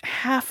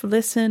half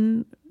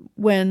listen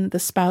when the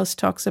spouse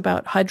talks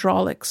about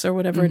hydraulics or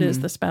whatever it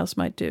is the spouse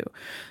might do.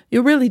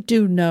 You really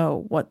do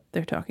know what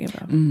they're talking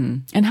about. Mm-hmm.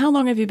 And how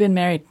long have you been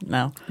married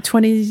now?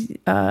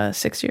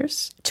 26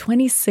 years.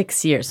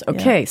 26 years.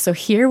 Okay, So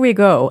here we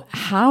go.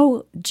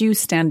 How do you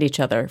stand each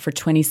other for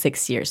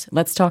 26 years?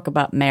 Let's talk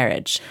about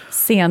marriage.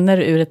 Scener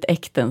ur ett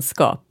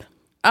äktenskap.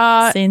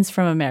 Scenes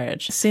from a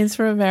marriage. Scenes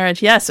from a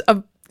marriage, yes.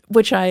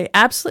 Which I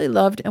absolutely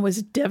loved and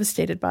was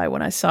devastated by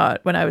when I saw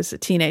it when I was a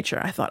teenager.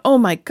 I thought, oh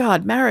my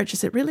God, marriage,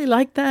 is it really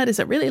like that? Is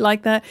it really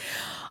like that?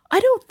 I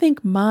don't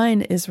think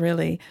mine is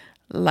really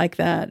like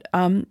that.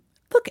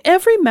 Look,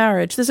 every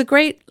marriage, there's a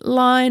great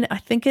line, I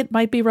think it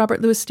might be Robert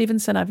Louis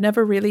Stevenson, I've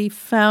never really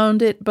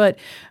found it, but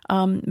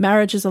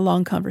marriage is a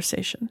long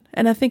conversation.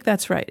 And I think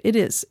that's right, it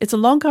is. It's a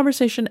long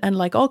conversation, and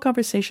like all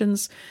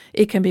conversations,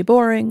 it can be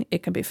boring,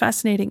 it can be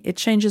fascinating, it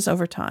changes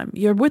over time.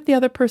 You're with the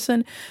other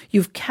person,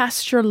 you've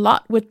cast your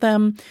lot with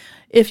them.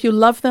 If you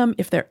love them,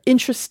 if they're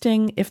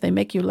interesting, if they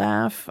make you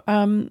laugh,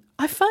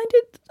 I find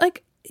it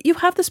like you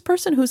have this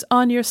person who's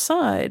on your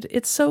side.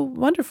 It's so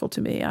wonderful to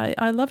me.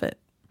 I love it.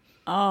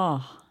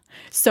 Oh,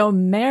 so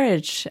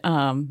marriage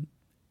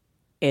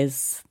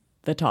is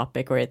the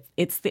topic, or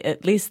it's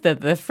at least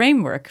the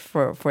framework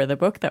for the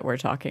book that we're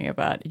talking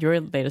about, your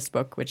latest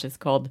book, which is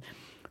called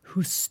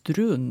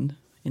Hustrun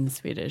in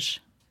Swedish.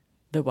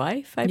 The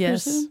wife, I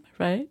presume,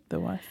 right? The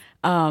wife.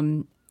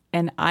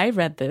 And I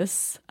read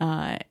this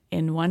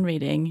in one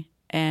reading,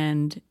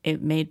 and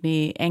it made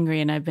me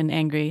angry, and I've been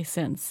angry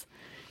since.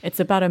 It's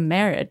about a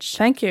marriage.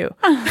 Thank you.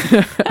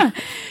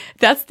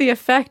 That's the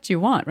effect you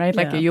want, right?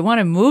 Like Yeah. you want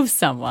to move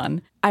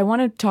someone. I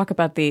want to talk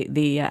about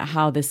the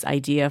how the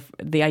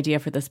idea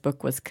for this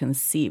book was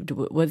conceived.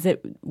 Was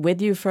it with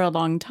you for a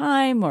long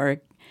time, or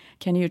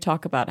can you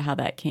talk about how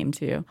that came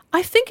to you?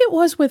 I think it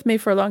was with me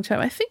for a long time.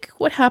 I think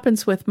what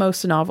happens with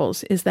most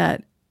novels is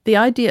that the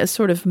idea is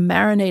sort of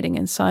marinating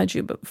inside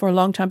you for a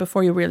long time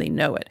before you really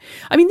know it.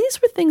 I mean,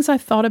 these were things I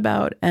thought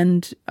about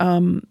and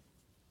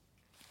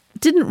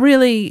didn't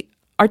really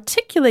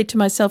articulate to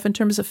myself in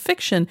terms of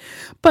fiction.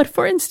 But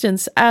for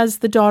instance, as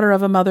the daughter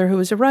of a mother who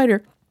was a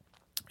writer,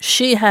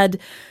 she had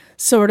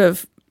sort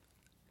of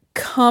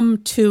come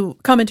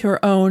into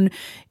her own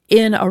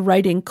in a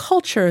writing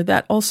culture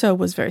that also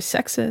was very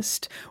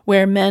sexist,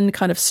 where men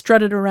kind of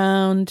strutted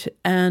around,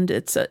 and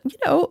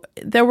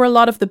there were a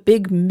lot of the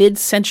big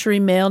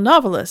mid-century male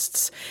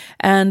novelists,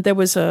 and there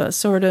was a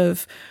sort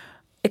of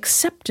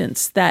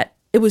acceptance that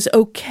it was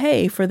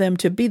okay for them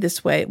to be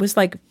this way. It was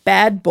like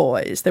bad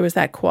boys. There was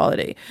that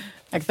quality.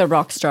 Like the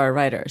rock star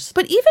writers.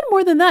 But even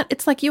more than that,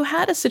 it's like you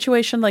had a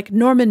situation like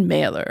Norman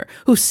Mailer,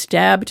 who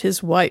stabbed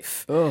his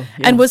wife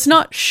and was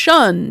not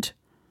shunned,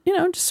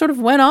 just sort of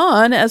went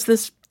on as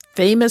this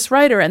famous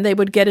writer, and they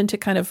would get into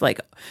kind of like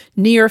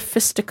near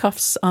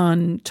fisticuffs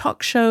on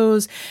talk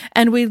shows.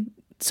 And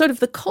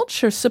the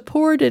culture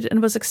supported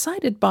and was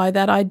excited by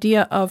that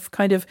idea of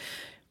kind of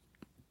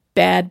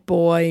bad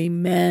boy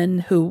men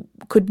who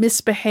could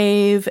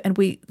misbehave, and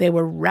they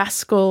were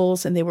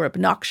rascals and they were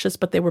obnoxious,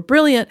 but they were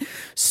brilliant.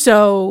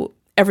 So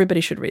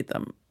everybody should read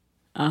them.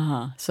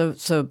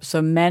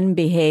 So men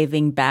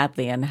behaving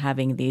badly and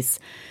having these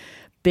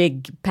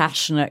big,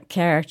 passionate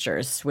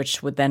characters,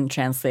 which would then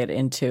translate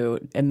into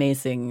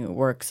amazing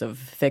works of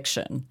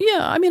fiction.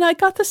 Yeah, I mean, I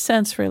got the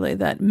sense really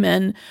that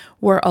men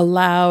were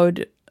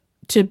allowed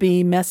to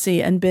be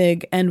messy and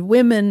big, and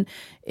women,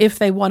 if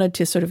they wanted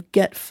to sort of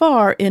get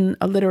far in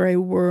a literary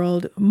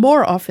world,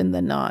 more often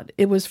than not,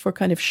 it was for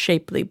kind of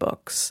shapely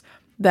books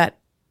that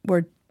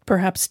were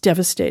perhaps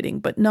devastating,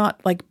 but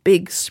not like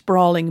big,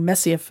 sprawling,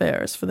 messy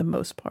affairs for the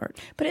most part.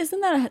 But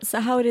isn't that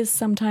how it is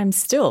sometimes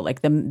still?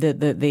 Like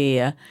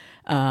the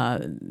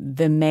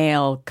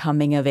male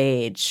coming of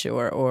age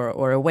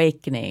or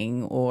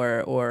awakening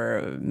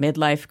or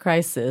midlife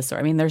crisis. Or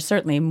I mean, there's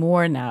certainly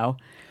more now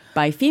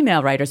by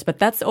female writers, but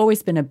that's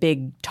always been a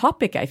big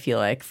topic, I feel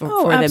like, for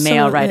the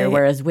male writer,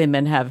 whereas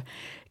women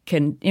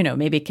can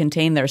maybe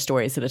contain their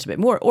stories a little bit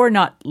more or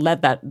not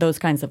led those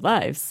kinds of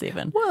lives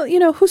even. Well,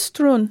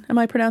 Hustrun, am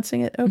I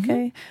pronouncing it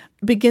okay?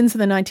 Begins in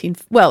the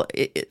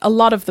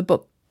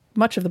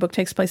much of the book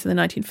takes place in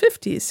the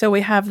 1950s. So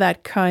we have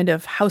that kind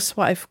of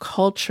housewife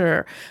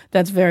culture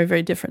that's very,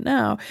 very different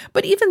now.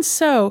 But even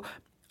so,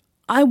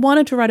 I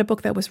wanted to write a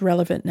book that was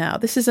relevant now.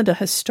 This isn't a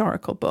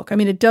historical book. I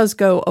mean, it does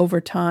go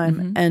over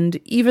time. And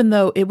even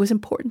though it was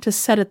important to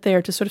set it there,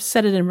 to sort of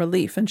set it in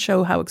relief and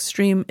show how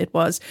extreme it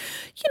was,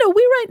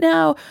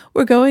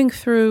 we're going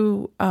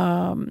through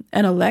an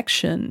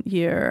election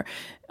year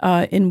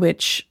in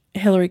which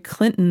Hillary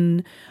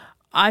Clinton,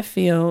 I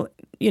feel,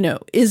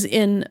 is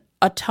in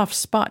a tough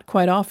spot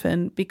quite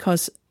often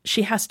because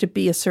she has to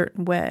be a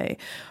certain way.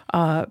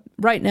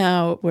 Right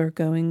now, we're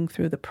going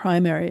through the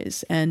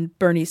primaries, and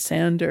Bernie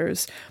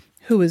Sanders,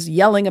 who is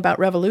yelling about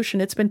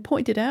revolution, it's been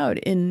pointed out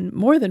in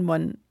more than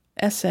one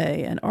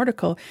essay and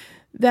article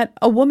that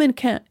a woman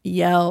can't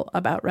yell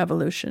about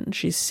revolution.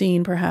 She's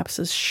seen perhaps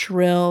as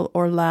shrill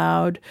or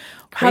loud.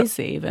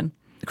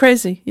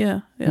 Crazy,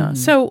 yeah.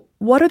 So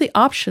what are the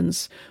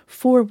options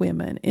for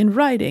women in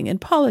writing, in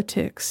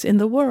politics, in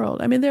the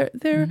world? I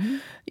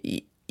mean,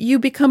 you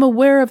become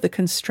aware of the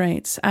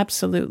constraints,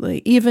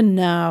 absolutely, even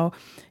now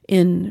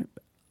in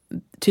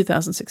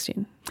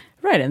 2016.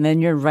 Right, and then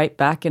you're right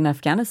back in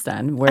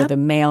Afghanistan, where the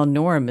male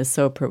norm is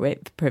so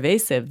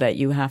pervasive that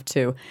you have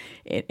to,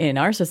 in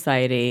our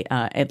society,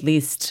 at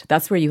least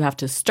that's where you have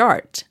to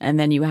start, and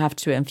then you have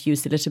to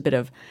infuse a little bit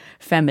of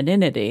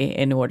femininity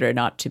in order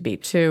not to be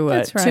too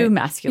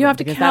masculine. You have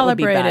to because calibrate that would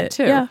be bad it.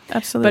 too. Yeah,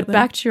 absolutely. But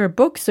back to your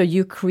book, so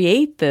you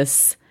create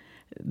this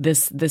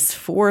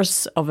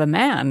force of a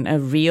man, a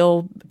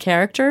real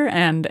character,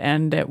 and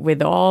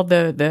with all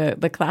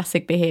the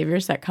classic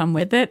behaviors that come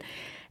with it,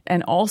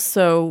 and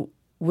also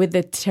with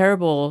the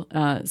terrible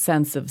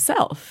sense of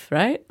self,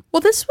 right? Well,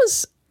 this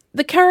was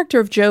the character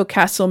of Joe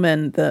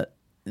Castleman,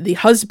 the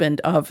husband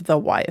of the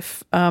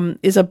wife,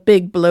 is a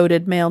big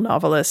bloated male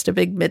novelist, a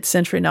big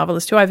mid-century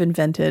novelist who I've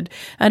invented,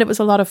 and it was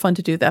a lot of fun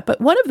to do that.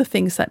 But one of the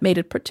things that made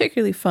it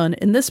particularly fun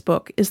in this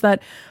book is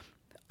that,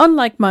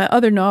 unlike my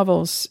other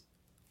novels,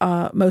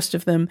 most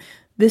of them,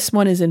 this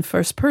one is in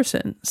first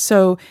person.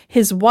 So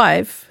his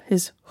wife,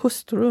 his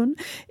Hustrun,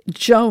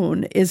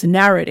 Joan, is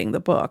narrating the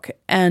book,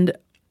 and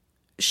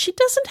she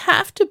doesn't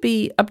have to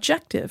be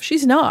objective.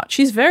 She's not.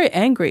 She's very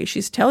angry.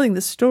 She's telling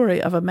the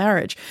story of a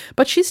marriage,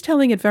 but she's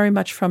telling it very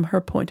much from her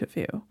point of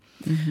view.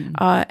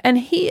 And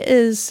he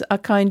is a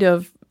kind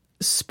of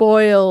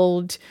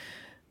spoiled,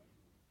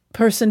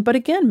 person. But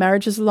again,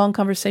 marriage is a long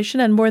conversation.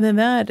 And more than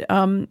that,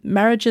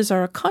 marriages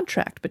are a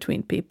contract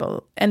between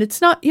people. And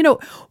it's not,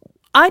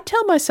 I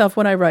tell myself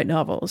when I write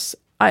novels,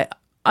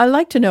 I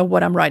like to know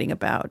what I'm writing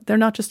about. They're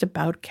not just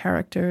about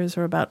characters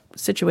or about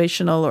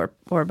situational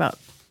or about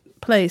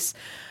place.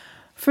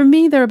 For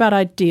me, they're about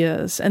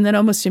ideas. And then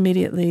almost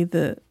immediately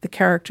the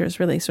characters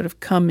really sort of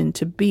come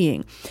into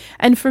being.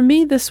 And for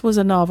me, this was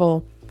a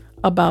novel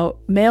about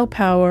male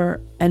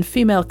power and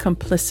female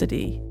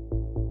complicity.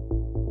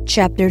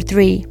 Chapter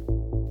 3.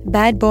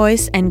 Bad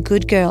Boys and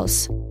Good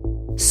Girls.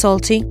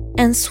 Salty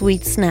and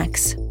Sweet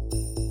Snacks.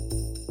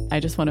 I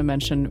just want to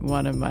mention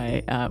one of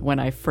my, when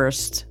I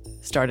first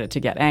started to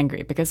get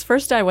angry, because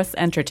first I was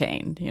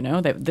entertained,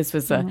 that this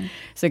was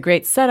it's a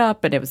great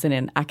setup, but it was in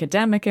an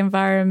academic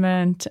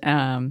environment.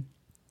 And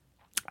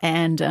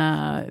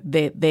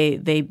they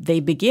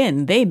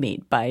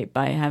meet by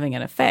having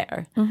an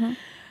affair. Mm-hmm.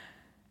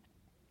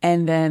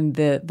 And then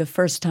the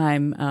first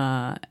time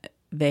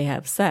they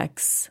have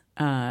sex,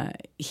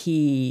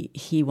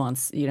 he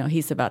wants,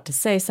 he's about to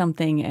say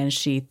something, and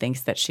she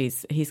thinks that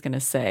he's going to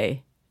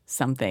say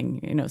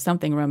something,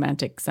 something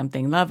romantic,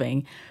 something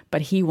loving,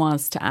 but he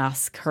wants to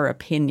ask her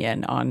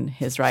opinion on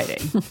his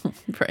writing.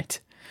 Right.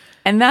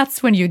 And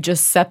that's when you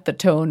just set the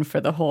tone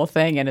for the whole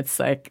thing. And it's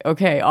like,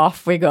 okay,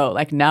 off we go.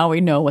 Like, now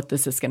we know what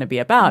this is going to be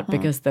about,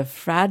 because the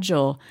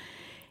fragile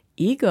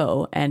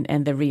ego and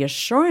the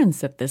reassurance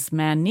that this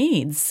man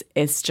needs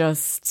is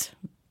just,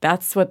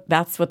 that's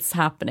what's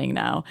happening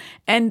now.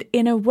 And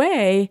in a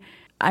way,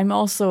 I'm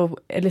also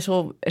a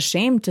little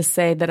ashamed to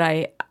say that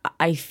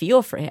I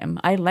feel for him.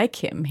 I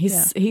like him.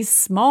 He's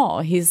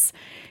small. He's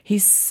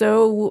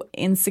so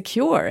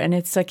insecure, and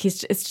it's like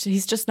he's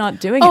just not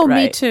doing it right. Oh,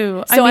 me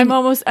too. So I'm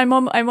almost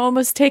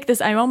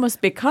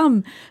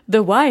become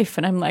the wife,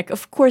 and I'm like,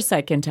 of course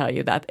I can tell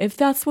you that. If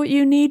that's what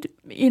you need,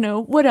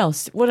 what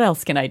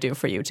else can I do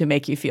for you to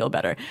make you feel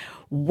better?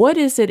 What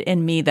is it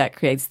in me that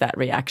creates that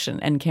reaction,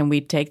 and can we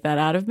take that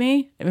out of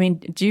me? I mean,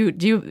 do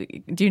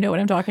you know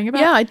what I'm talking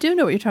about? Yeah, I do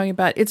know what you're talking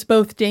about. It's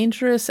both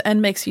dangerous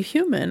and makes you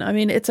human. I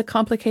mean, it's a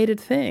complicated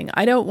thing.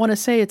 I don't want to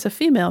say it's a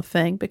female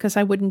thing, because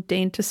I wouldn't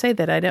deign to say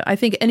that. I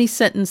think any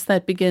sentence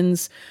that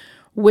begins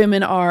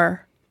 "women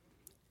are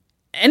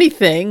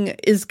anything"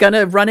 is going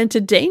to run into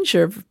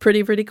danger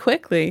pretty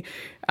quickly,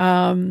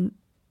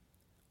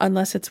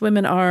 unless it's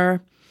 "women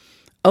are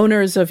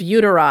owners of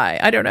uteri."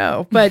 I don't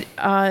know, but.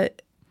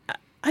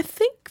 I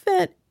think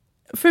that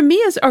for me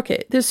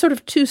there's sort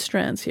of two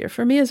strands here.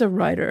 For me as a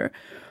writer,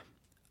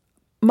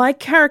 my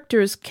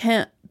characters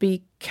can't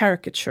be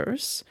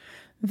caricatures.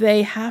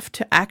 They have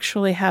to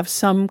actually have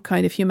some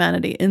kind of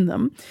humanity in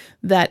them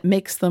that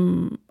makes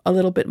them a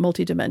little bit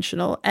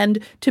multidimensional. And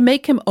to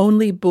make him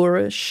only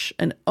boorish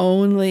and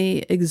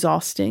only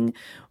exhausting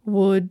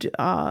would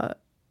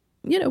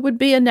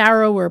be a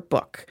narrower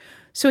book.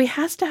 So he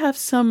has to have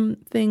some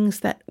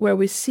things where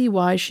we see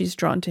why she's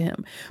drawn to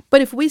him.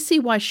 But if we see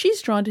why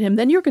she's drawn to him,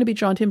 then you're going to be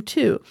drawn to him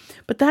too.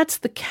 But that's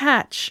the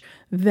catch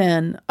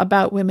then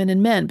about women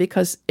and men,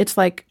 because it's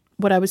like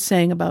what I was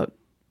saying about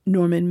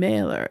Norman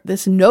Mailer.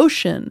 This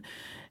notion,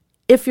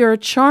 if you're a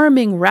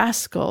charming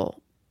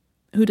rascal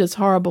who does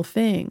horrible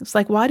things,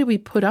 like, why do we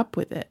put up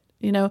with it?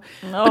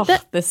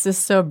 This is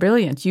so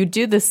brilliant. You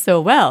do this so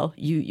well.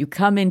 You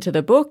come into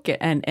the book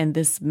and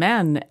this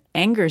man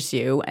angers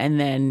you,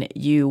 and then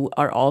you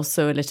are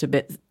also a little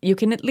bit, you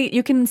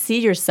can see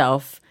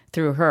yourself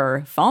through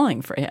her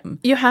falling for him.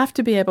 You have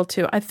to be able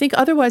to. I think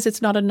otherwise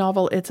it's not a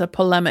novel, it's a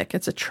polemic,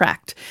 it's a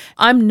tract.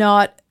 I'm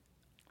not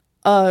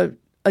a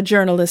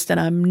journalist, and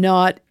I'm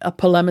not a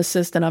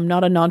polemicist, and I'm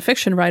not a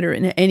nonfiction writer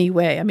in any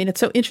way. I mean, it's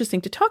so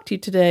interesting to talk to you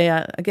today.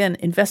 Again,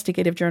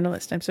 investigative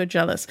journalist. I'm so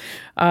jealous.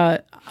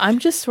 I'm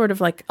just sort of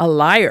like a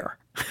liar.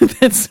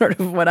 That's sort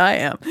of what I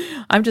am.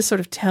 I'm just sort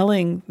of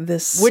telling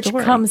this story.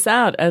 Which comes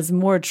out as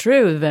more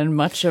true than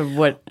much of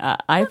what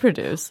I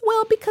produce.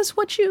 Well, because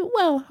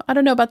I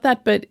don't know about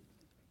that, but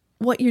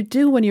what you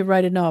do when you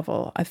write a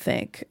novel, I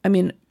think,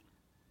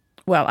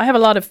 I have a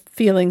lot of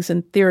feelings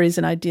and theories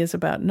and ideas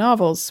about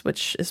novels,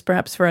 which is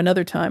perhaps for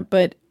another time.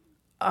 But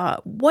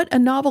what a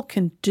novel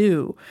can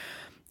do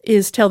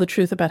is tell the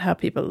truth about how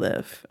people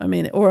live. I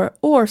mean,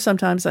 or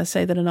sometimes I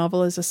say that a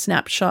novel is a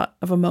snapshot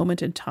of a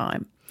moment in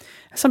time.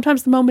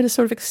 Sometimes the moment is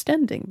sort of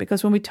extending,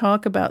 because when we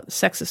talk about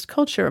sexist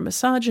culture or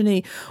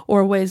misogyny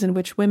or ways in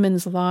which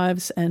women's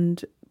lives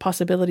and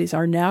possibilities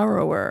are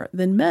narrower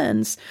than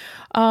men's,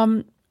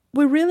 we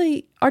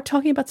really are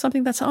talking about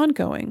something that's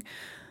ongoing.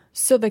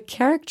 So the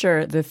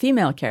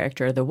female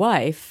character, the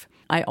wife,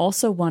 I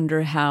also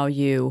wonder how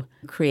you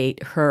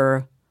create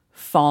her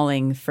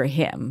falling for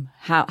him.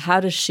 How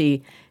does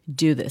she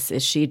do this?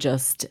 Is she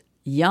just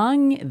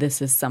young? This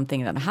is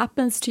something that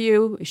happens to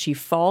you. She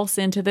falls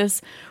into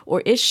this. Or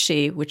is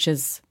she, which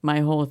is my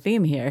whole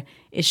theme here,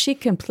 is she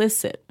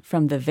complicit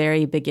from the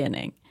very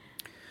beginning?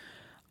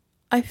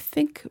 I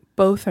think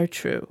both are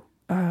true.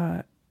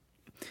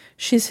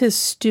 She's his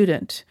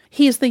student.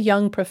 He's the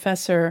young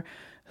professor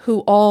who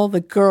all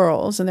the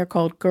girls, and they're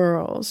called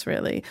girls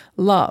really,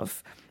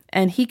 love.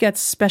 and he gets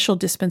special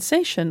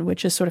dispensation,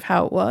 which is sort of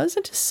how it was,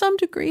 and to some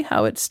degree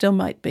how it still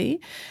might be.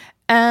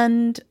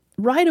 And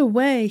right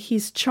away,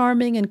 he's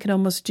charming and can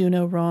almost do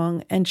no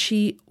wrong, and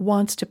she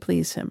wants to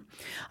please him.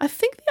 I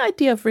think the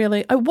idea of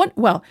really,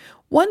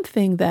 one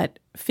thing that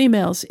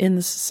females in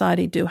the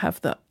society do have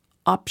the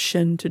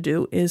option to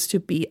do is to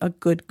be a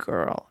good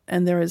girl.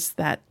 And there is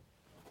that,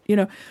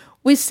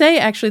 we say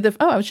actually,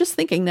 I was just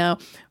thinking now,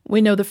 we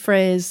know the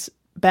phrase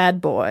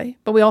bad boy,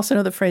 but we also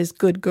know the phrase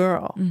good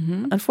girl.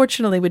 Mm-hmm.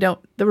 Unfortunately,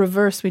 the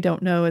reverse we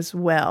don't know as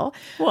well.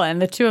 Well,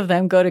 and the two of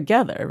them go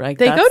together, right?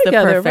 They go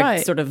together, the perfect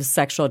right. sort of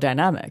sexual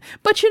dynamic.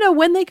 But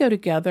when they go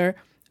together,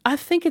 I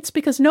think it's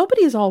because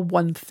nobody is all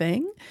one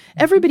thing.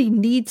 Mm-hmm. Everybody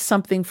needs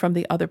something from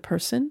the other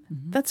person.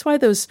 Mm-hmm. That's why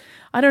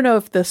I don't know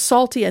if the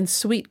salty and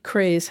sweet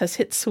craze has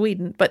hit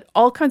Sweden, but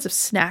all kinds of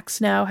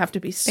snacks now have to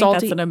be salty. I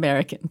think that's an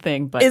American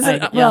thing, but is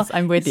it? Yes,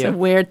 I'm with you. It's a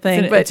weird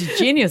thing. It's a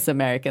genius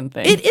American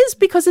thing. It is,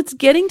 because it's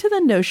getting to the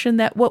notion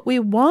that what we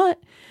want,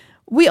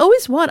 we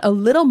always want a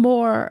little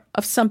more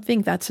of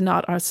something that's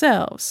not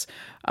ourselves.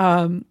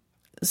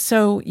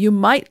 So you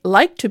might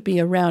like to be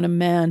around a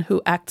man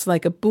who acts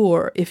like a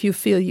boor if you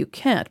feel you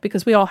can't,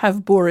 because we all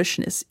have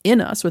boorishness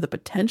in us or the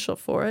potential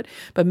for it,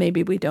 but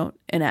maybe we don't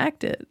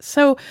enact it.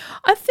 So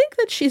I think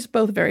that she's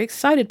both very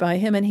excited by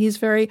him, and he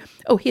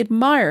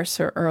admires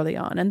her early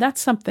on. And that's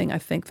something I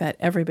think that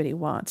everybody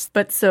wants.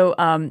 But so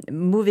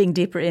moving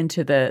deeper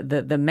into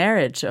the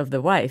marriage of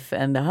the wife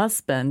and the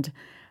husband,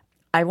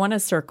 I want to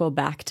circle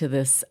back to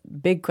this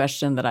big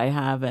question that I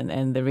have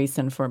and the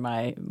reason for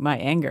my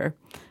anger,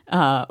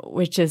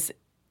 which is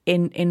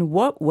in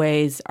what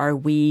ways are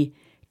we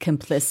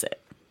complicit?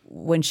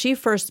 When she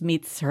first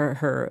meets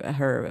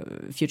her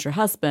future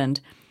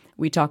husband,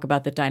 we talk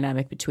about the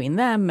dynamic between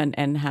them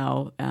and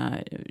how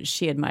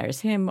she admires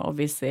him,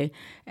 obviously,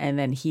 and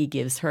then he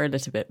gives her a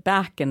little bit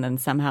back, and then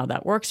somehow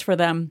that works for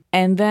them.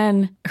 And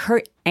then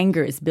her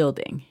anger is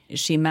building.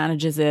 She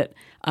manages it.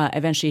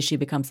 Eventually, she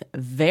becomes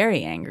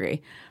very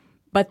angry.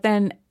 But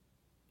then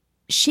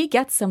she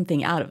gets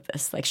something out of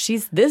this. Like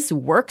this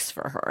works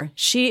for her.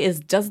 She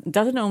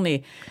doesn't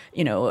only,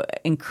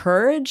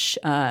 encourage,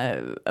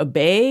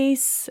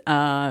 obeys.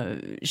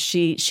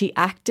 She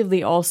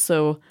actively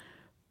also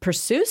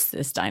pursues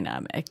this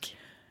dynamic.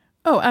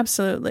 Oh,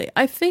 absolutely.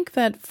 I think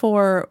that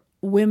for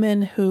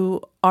women who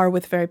are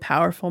with very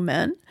powerful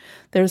men,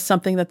 there's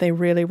something that they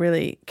really,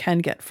 really can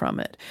get from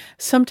it.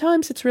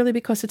 Sometimes it's really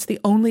because it's the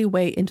only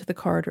way into the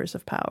corridors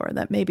of power.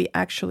 That may be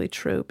actually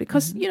true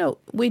because,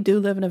 we do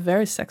live in a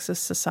very sexist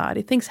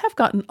society. Things have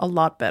gotten a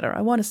lot better.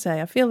 I want to say,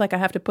 I feel like I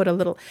have to put a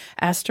little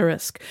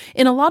asterisk.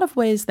 In a lot of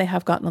ways, they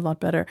have gotten a lot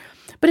better.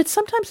 But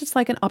sometimes it's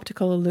like an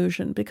optical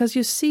illusion because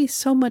you see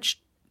so much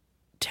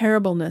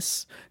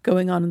terribleness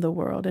going on in the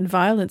world and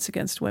violence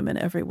against women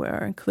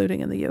everywhere,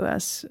 including in the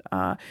U.S.,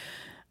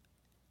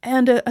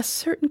 and a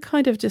certain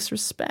kind of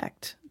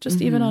disrespect,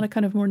 just even on a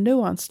kind of more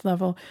nuanced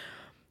level.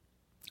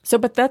 So,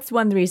 but that's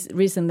one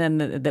reason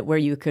then that where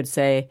you could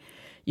say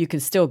you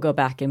could still go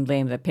back and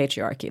blame the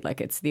patriarchy, like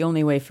it's the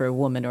only way for a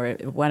woman, or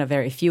one of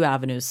very few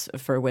avenues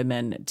for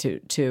women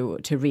to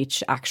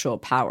reach actual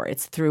power.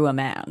 It's through a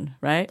man,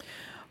 right?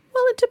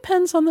 Well, it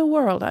depends on the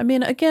world. I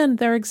mean, again,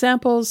 there are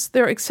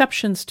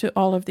exceptions to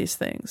all of these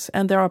things,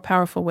 and there are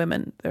powerful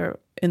women there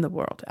in the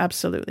world.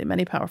 Absolutely,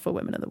 many powerful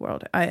women in the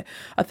world. I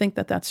think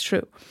that that's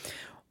true.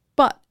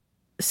 But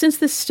since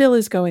this still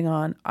is going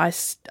on,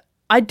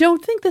 I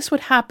don't think this would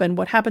happen,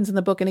 what happens in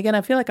the book. And again,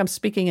 I feel like I'm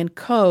speaking in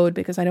code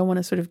because I don't want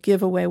to sort of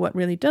give away what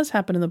really does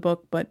happen in the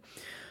book, but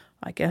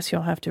I guess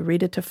you'll have to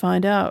read it to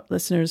find out,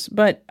 listeners.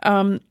 But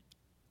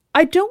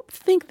I don't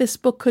think this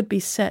book could be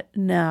set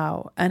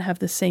now and have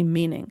the same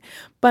meaning,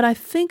 but I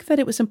think that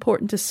it was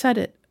important to set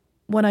it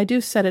when I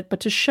do set it, but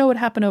to show it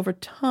happen over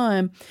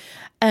time,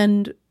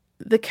 and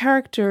the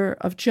character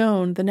of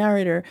Joan, the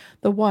narrator,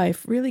 the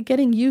wife, really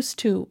getting used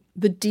to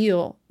the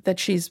deal that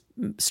she's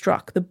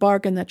struck, the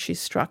bargain that she's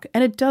struck.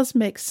 And it does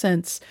make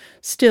sense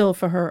still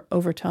for her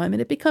over time,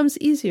 and it becomes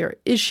easier.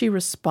 Is she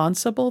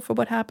responsible for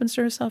what happens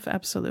to herself?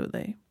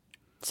 Absolutely.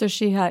 So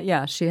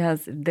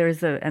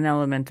there's an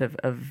element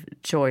of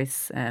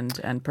choice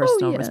and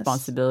personal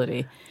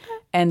responsibility,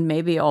 and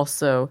maybe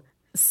also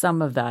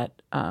some of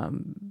that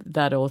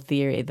old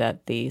theory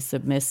that the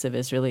submissive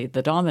is really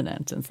the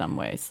dominant in some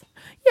ways.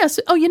 Yes.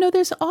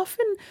 There's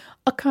often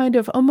a kind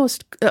of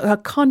almost a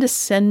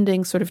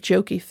condescending sort of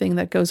jokey thing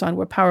that goes on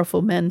where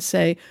powerful men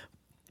say,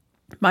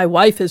 my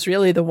wife is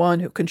really the one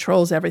who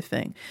controls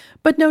everything.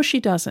 But no, she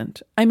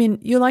doesn't. I mean,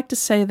 you like to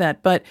say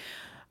that, but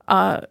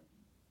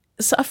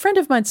so a friend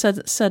of mine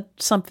said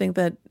something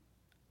that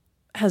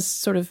has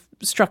sort of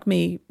struck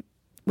me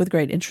with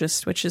great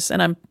interest, which is,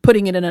 and I'm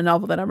putting it in a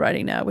novel that I'm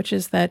writing now, which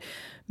is that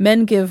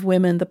men give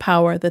women the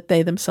power that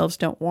they themselves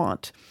don't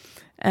want.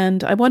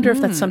 And I wonder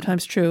if that's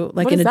sometimes true,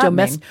 like in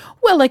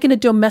a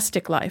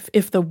domestic life.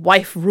 If the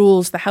wife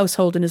rules the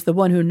household and is the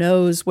one who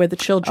knows where the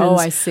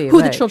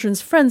the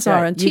children's friends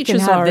are and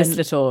teachers are, this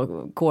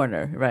little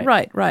corner,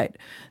 right? Right.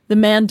 The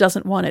man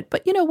doesn't want it,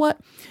 but you know what?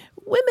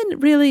 Women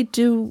really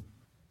do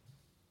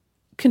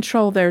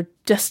control their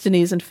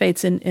destinies and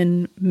fates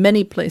in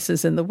many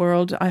places in the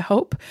world, I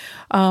hope.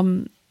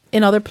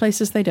 In other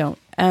places, they don't.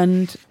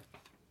 And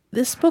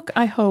this book,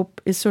 I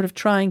hope, is sort of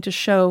trying to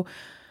show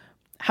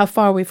how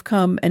far we've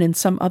come, and in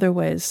some other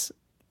ways,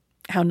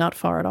 how not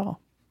far at all.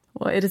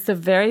 Well, it is a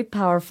very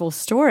powerful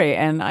story.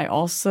 And I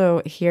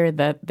also hear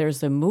that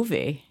there's a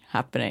movie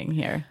happening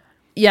here.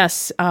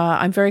 Yes,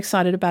 I'm very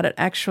excited about it.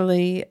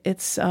 Actually,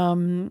 it's,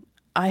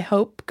 I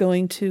hope,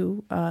 going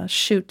to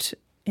shoot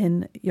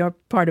in your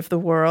part of the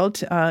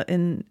world.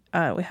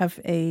 We have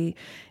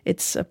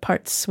it's a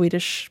part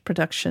Swedish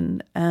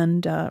production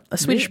and a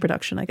Swedish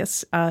production, I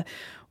guess,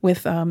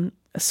 with an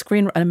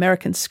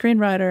American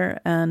screenwriter,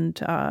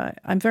 and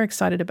I'm very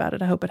excited about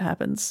it. I hope it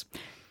happens.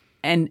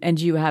 And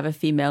you have a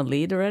female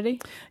lead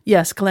already?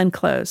 Yes, Glenn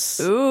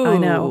Close. Ooh. I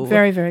know.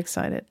 Very, very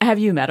excited. Have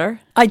you met her?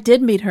 I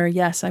did meet her,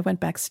 yes. I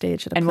went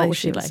backstage at a and play what was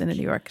she like? was in New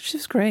York. She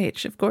was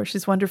great. Of course,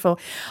 she's wonderful.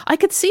 I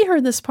could see her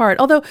in this part.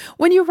 Although,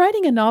 when you're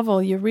writing a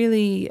novel, you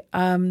really...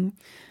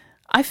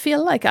 I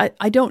feel like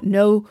I don't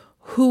know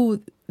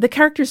who... The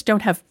characters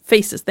don't have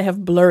faces. They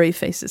have blurry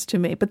faces to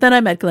me. But then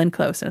I met Glenn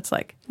Close, and it's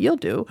like, you'll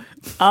do.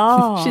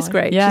 Oh. She's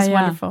great. Yeah, she's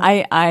yeah. wonderful.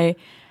 I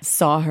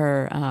saw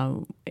her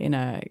in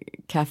a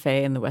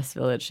cafe in the West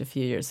Village a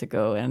few years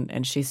ago,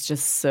 and she's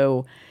just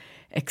so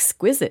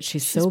exquisite.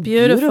 She's so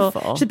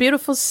beautiful. She's a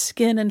beautiful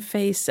skin and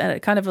face, and a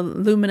kind of a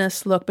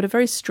luminous look, but a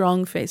very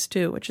strong face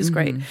too, which is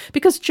great.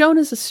 Because Joan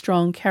is a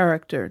strong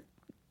character,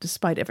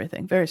 despite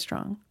everything. Very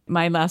strong.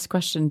 My last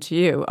question to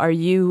you: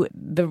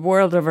 the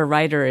world of a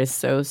writer is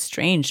so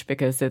strange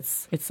because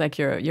it's like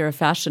you're a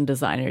fashion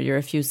designer. You're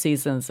a few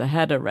seasons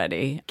ahead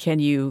already. Can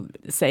you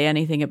say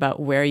anything about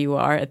where you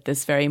are at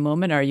this very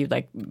moment? Are you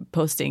like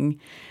posting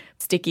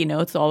sticky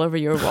notes all over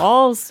your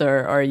walls,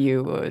 or are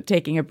you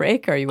taking a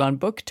break? Are you on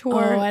book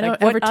tour? I don't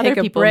like, ever what take other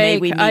a people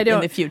break. May we meet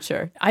in the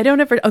future? I don't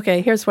ever.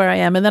 Okay, here's where I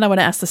am, and then I want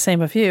to ask the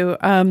same of you.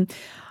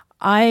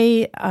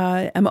 I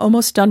am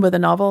almost done with a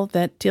novel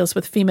that deals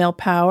with female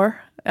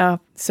power.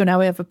 So now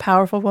we have a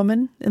powerful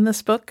woman in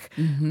this book,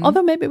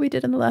 although maybe we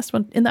did in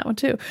that one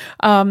too.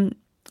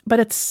 But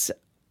it's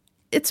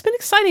been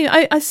exciting.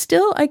 I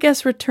still, I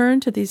guess, return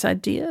to these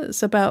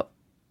ideas about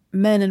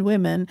men and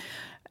women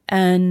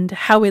and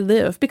how we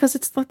live, because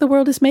it's like the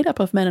world is made up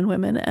of men and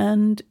women,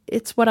 and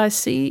it's what I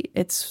see.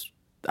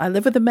 I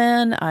live with a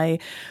man. I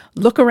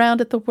look around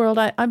at the world.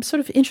 I'm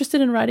sort of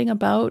interested in writing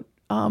about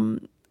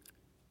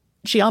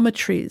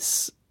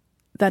geometries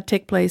that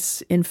take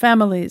place in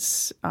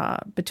families,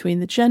 between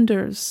the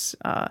genders,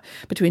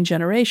 between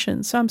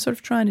generations. So I'm sort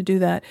of trying to do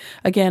that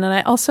again. And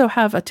I also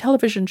have a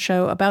television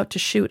show about to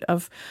shoot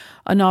of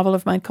a novel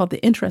of mine called The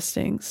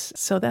Interestings.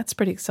 So that's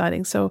pretty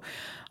exciting. So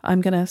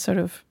I'm going to sort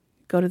of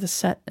go to the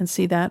set and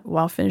see that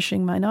while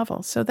finishing my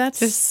novel. So that's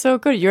just so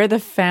good. You're the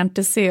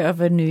fantasy of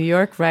a New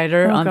York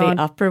writer the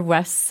Upper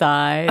West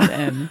Side,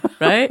 and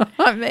right?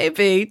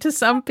 Maybe to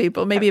some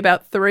people, maybe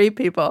about 3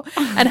 people.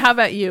 And how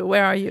about you?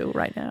 Where are you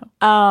right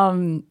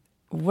now?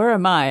 Where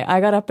am I? I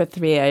got up at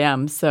 3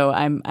 a.m., so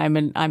I'm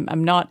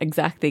not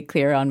exactly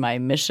clear on my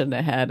mission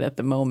ahead at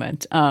the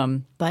moment.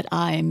 But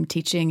I'm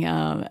teaching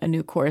a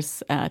new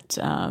course at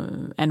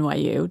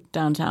NYU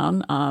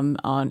downtown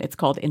it's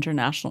called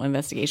International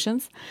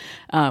Investigations,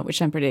 which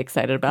I'm pretty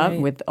excited about,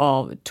 with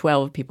all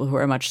 12 people who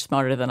are much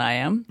smarter than I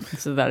am.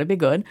 So that'll be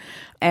good.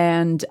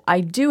 And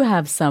I do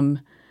have some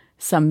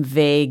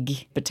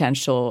vague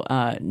potential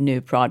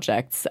new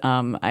projects.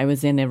 I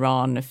was in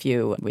Iran a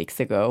few weeks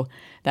ago.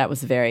 That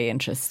was very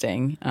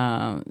interesting.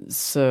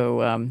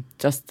 So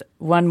just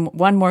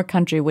one more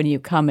country when you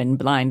come in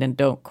blind and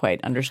don't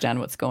quite understand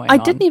what's going on.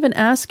 I didn't even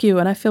ask you,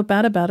 and I feel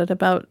bad about it,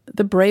 about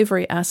the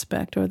bravery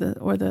aspect or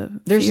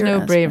the There's fear no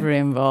aspect. bravery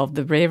involved.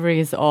 The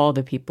bravery is all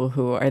the people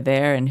who are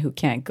there and who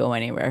can't go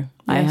anywhere.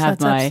 Yes,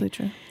 that's absolutely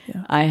true.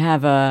 Yeah. I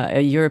have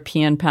a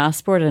European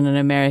passport and an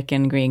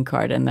American green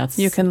card, and that's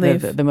you can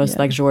leave. The most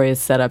luxurious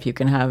setup you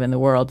can have in the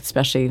world,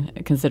 especially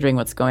considering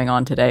what's going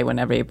on today when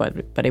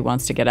everybody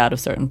wants to get out of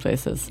certain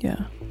places.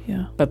 Yeah.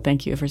 But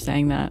thank you for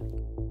saying that.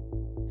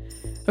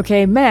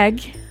 Okay,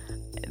 Meg,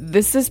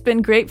 this has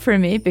been great for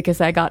me because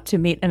I got to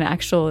meet an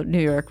actual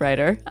New York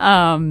writer.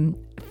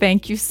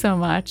 Thank you so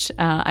much.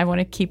 I want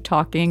to keep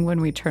talking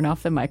when we turn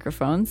off the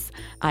microphones.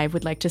 I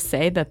would like to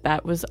say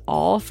that was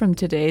all from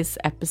today's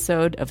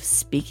episode of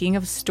Speaking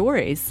of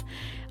Stories.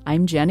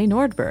 I'm Jenny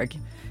Nordberg.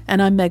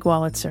 And I'm Meg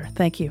Wolitzer.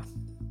 Thank you.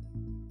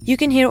 You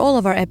can hear all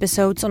of our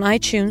episodes on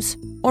iTunes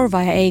or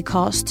via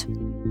Acast.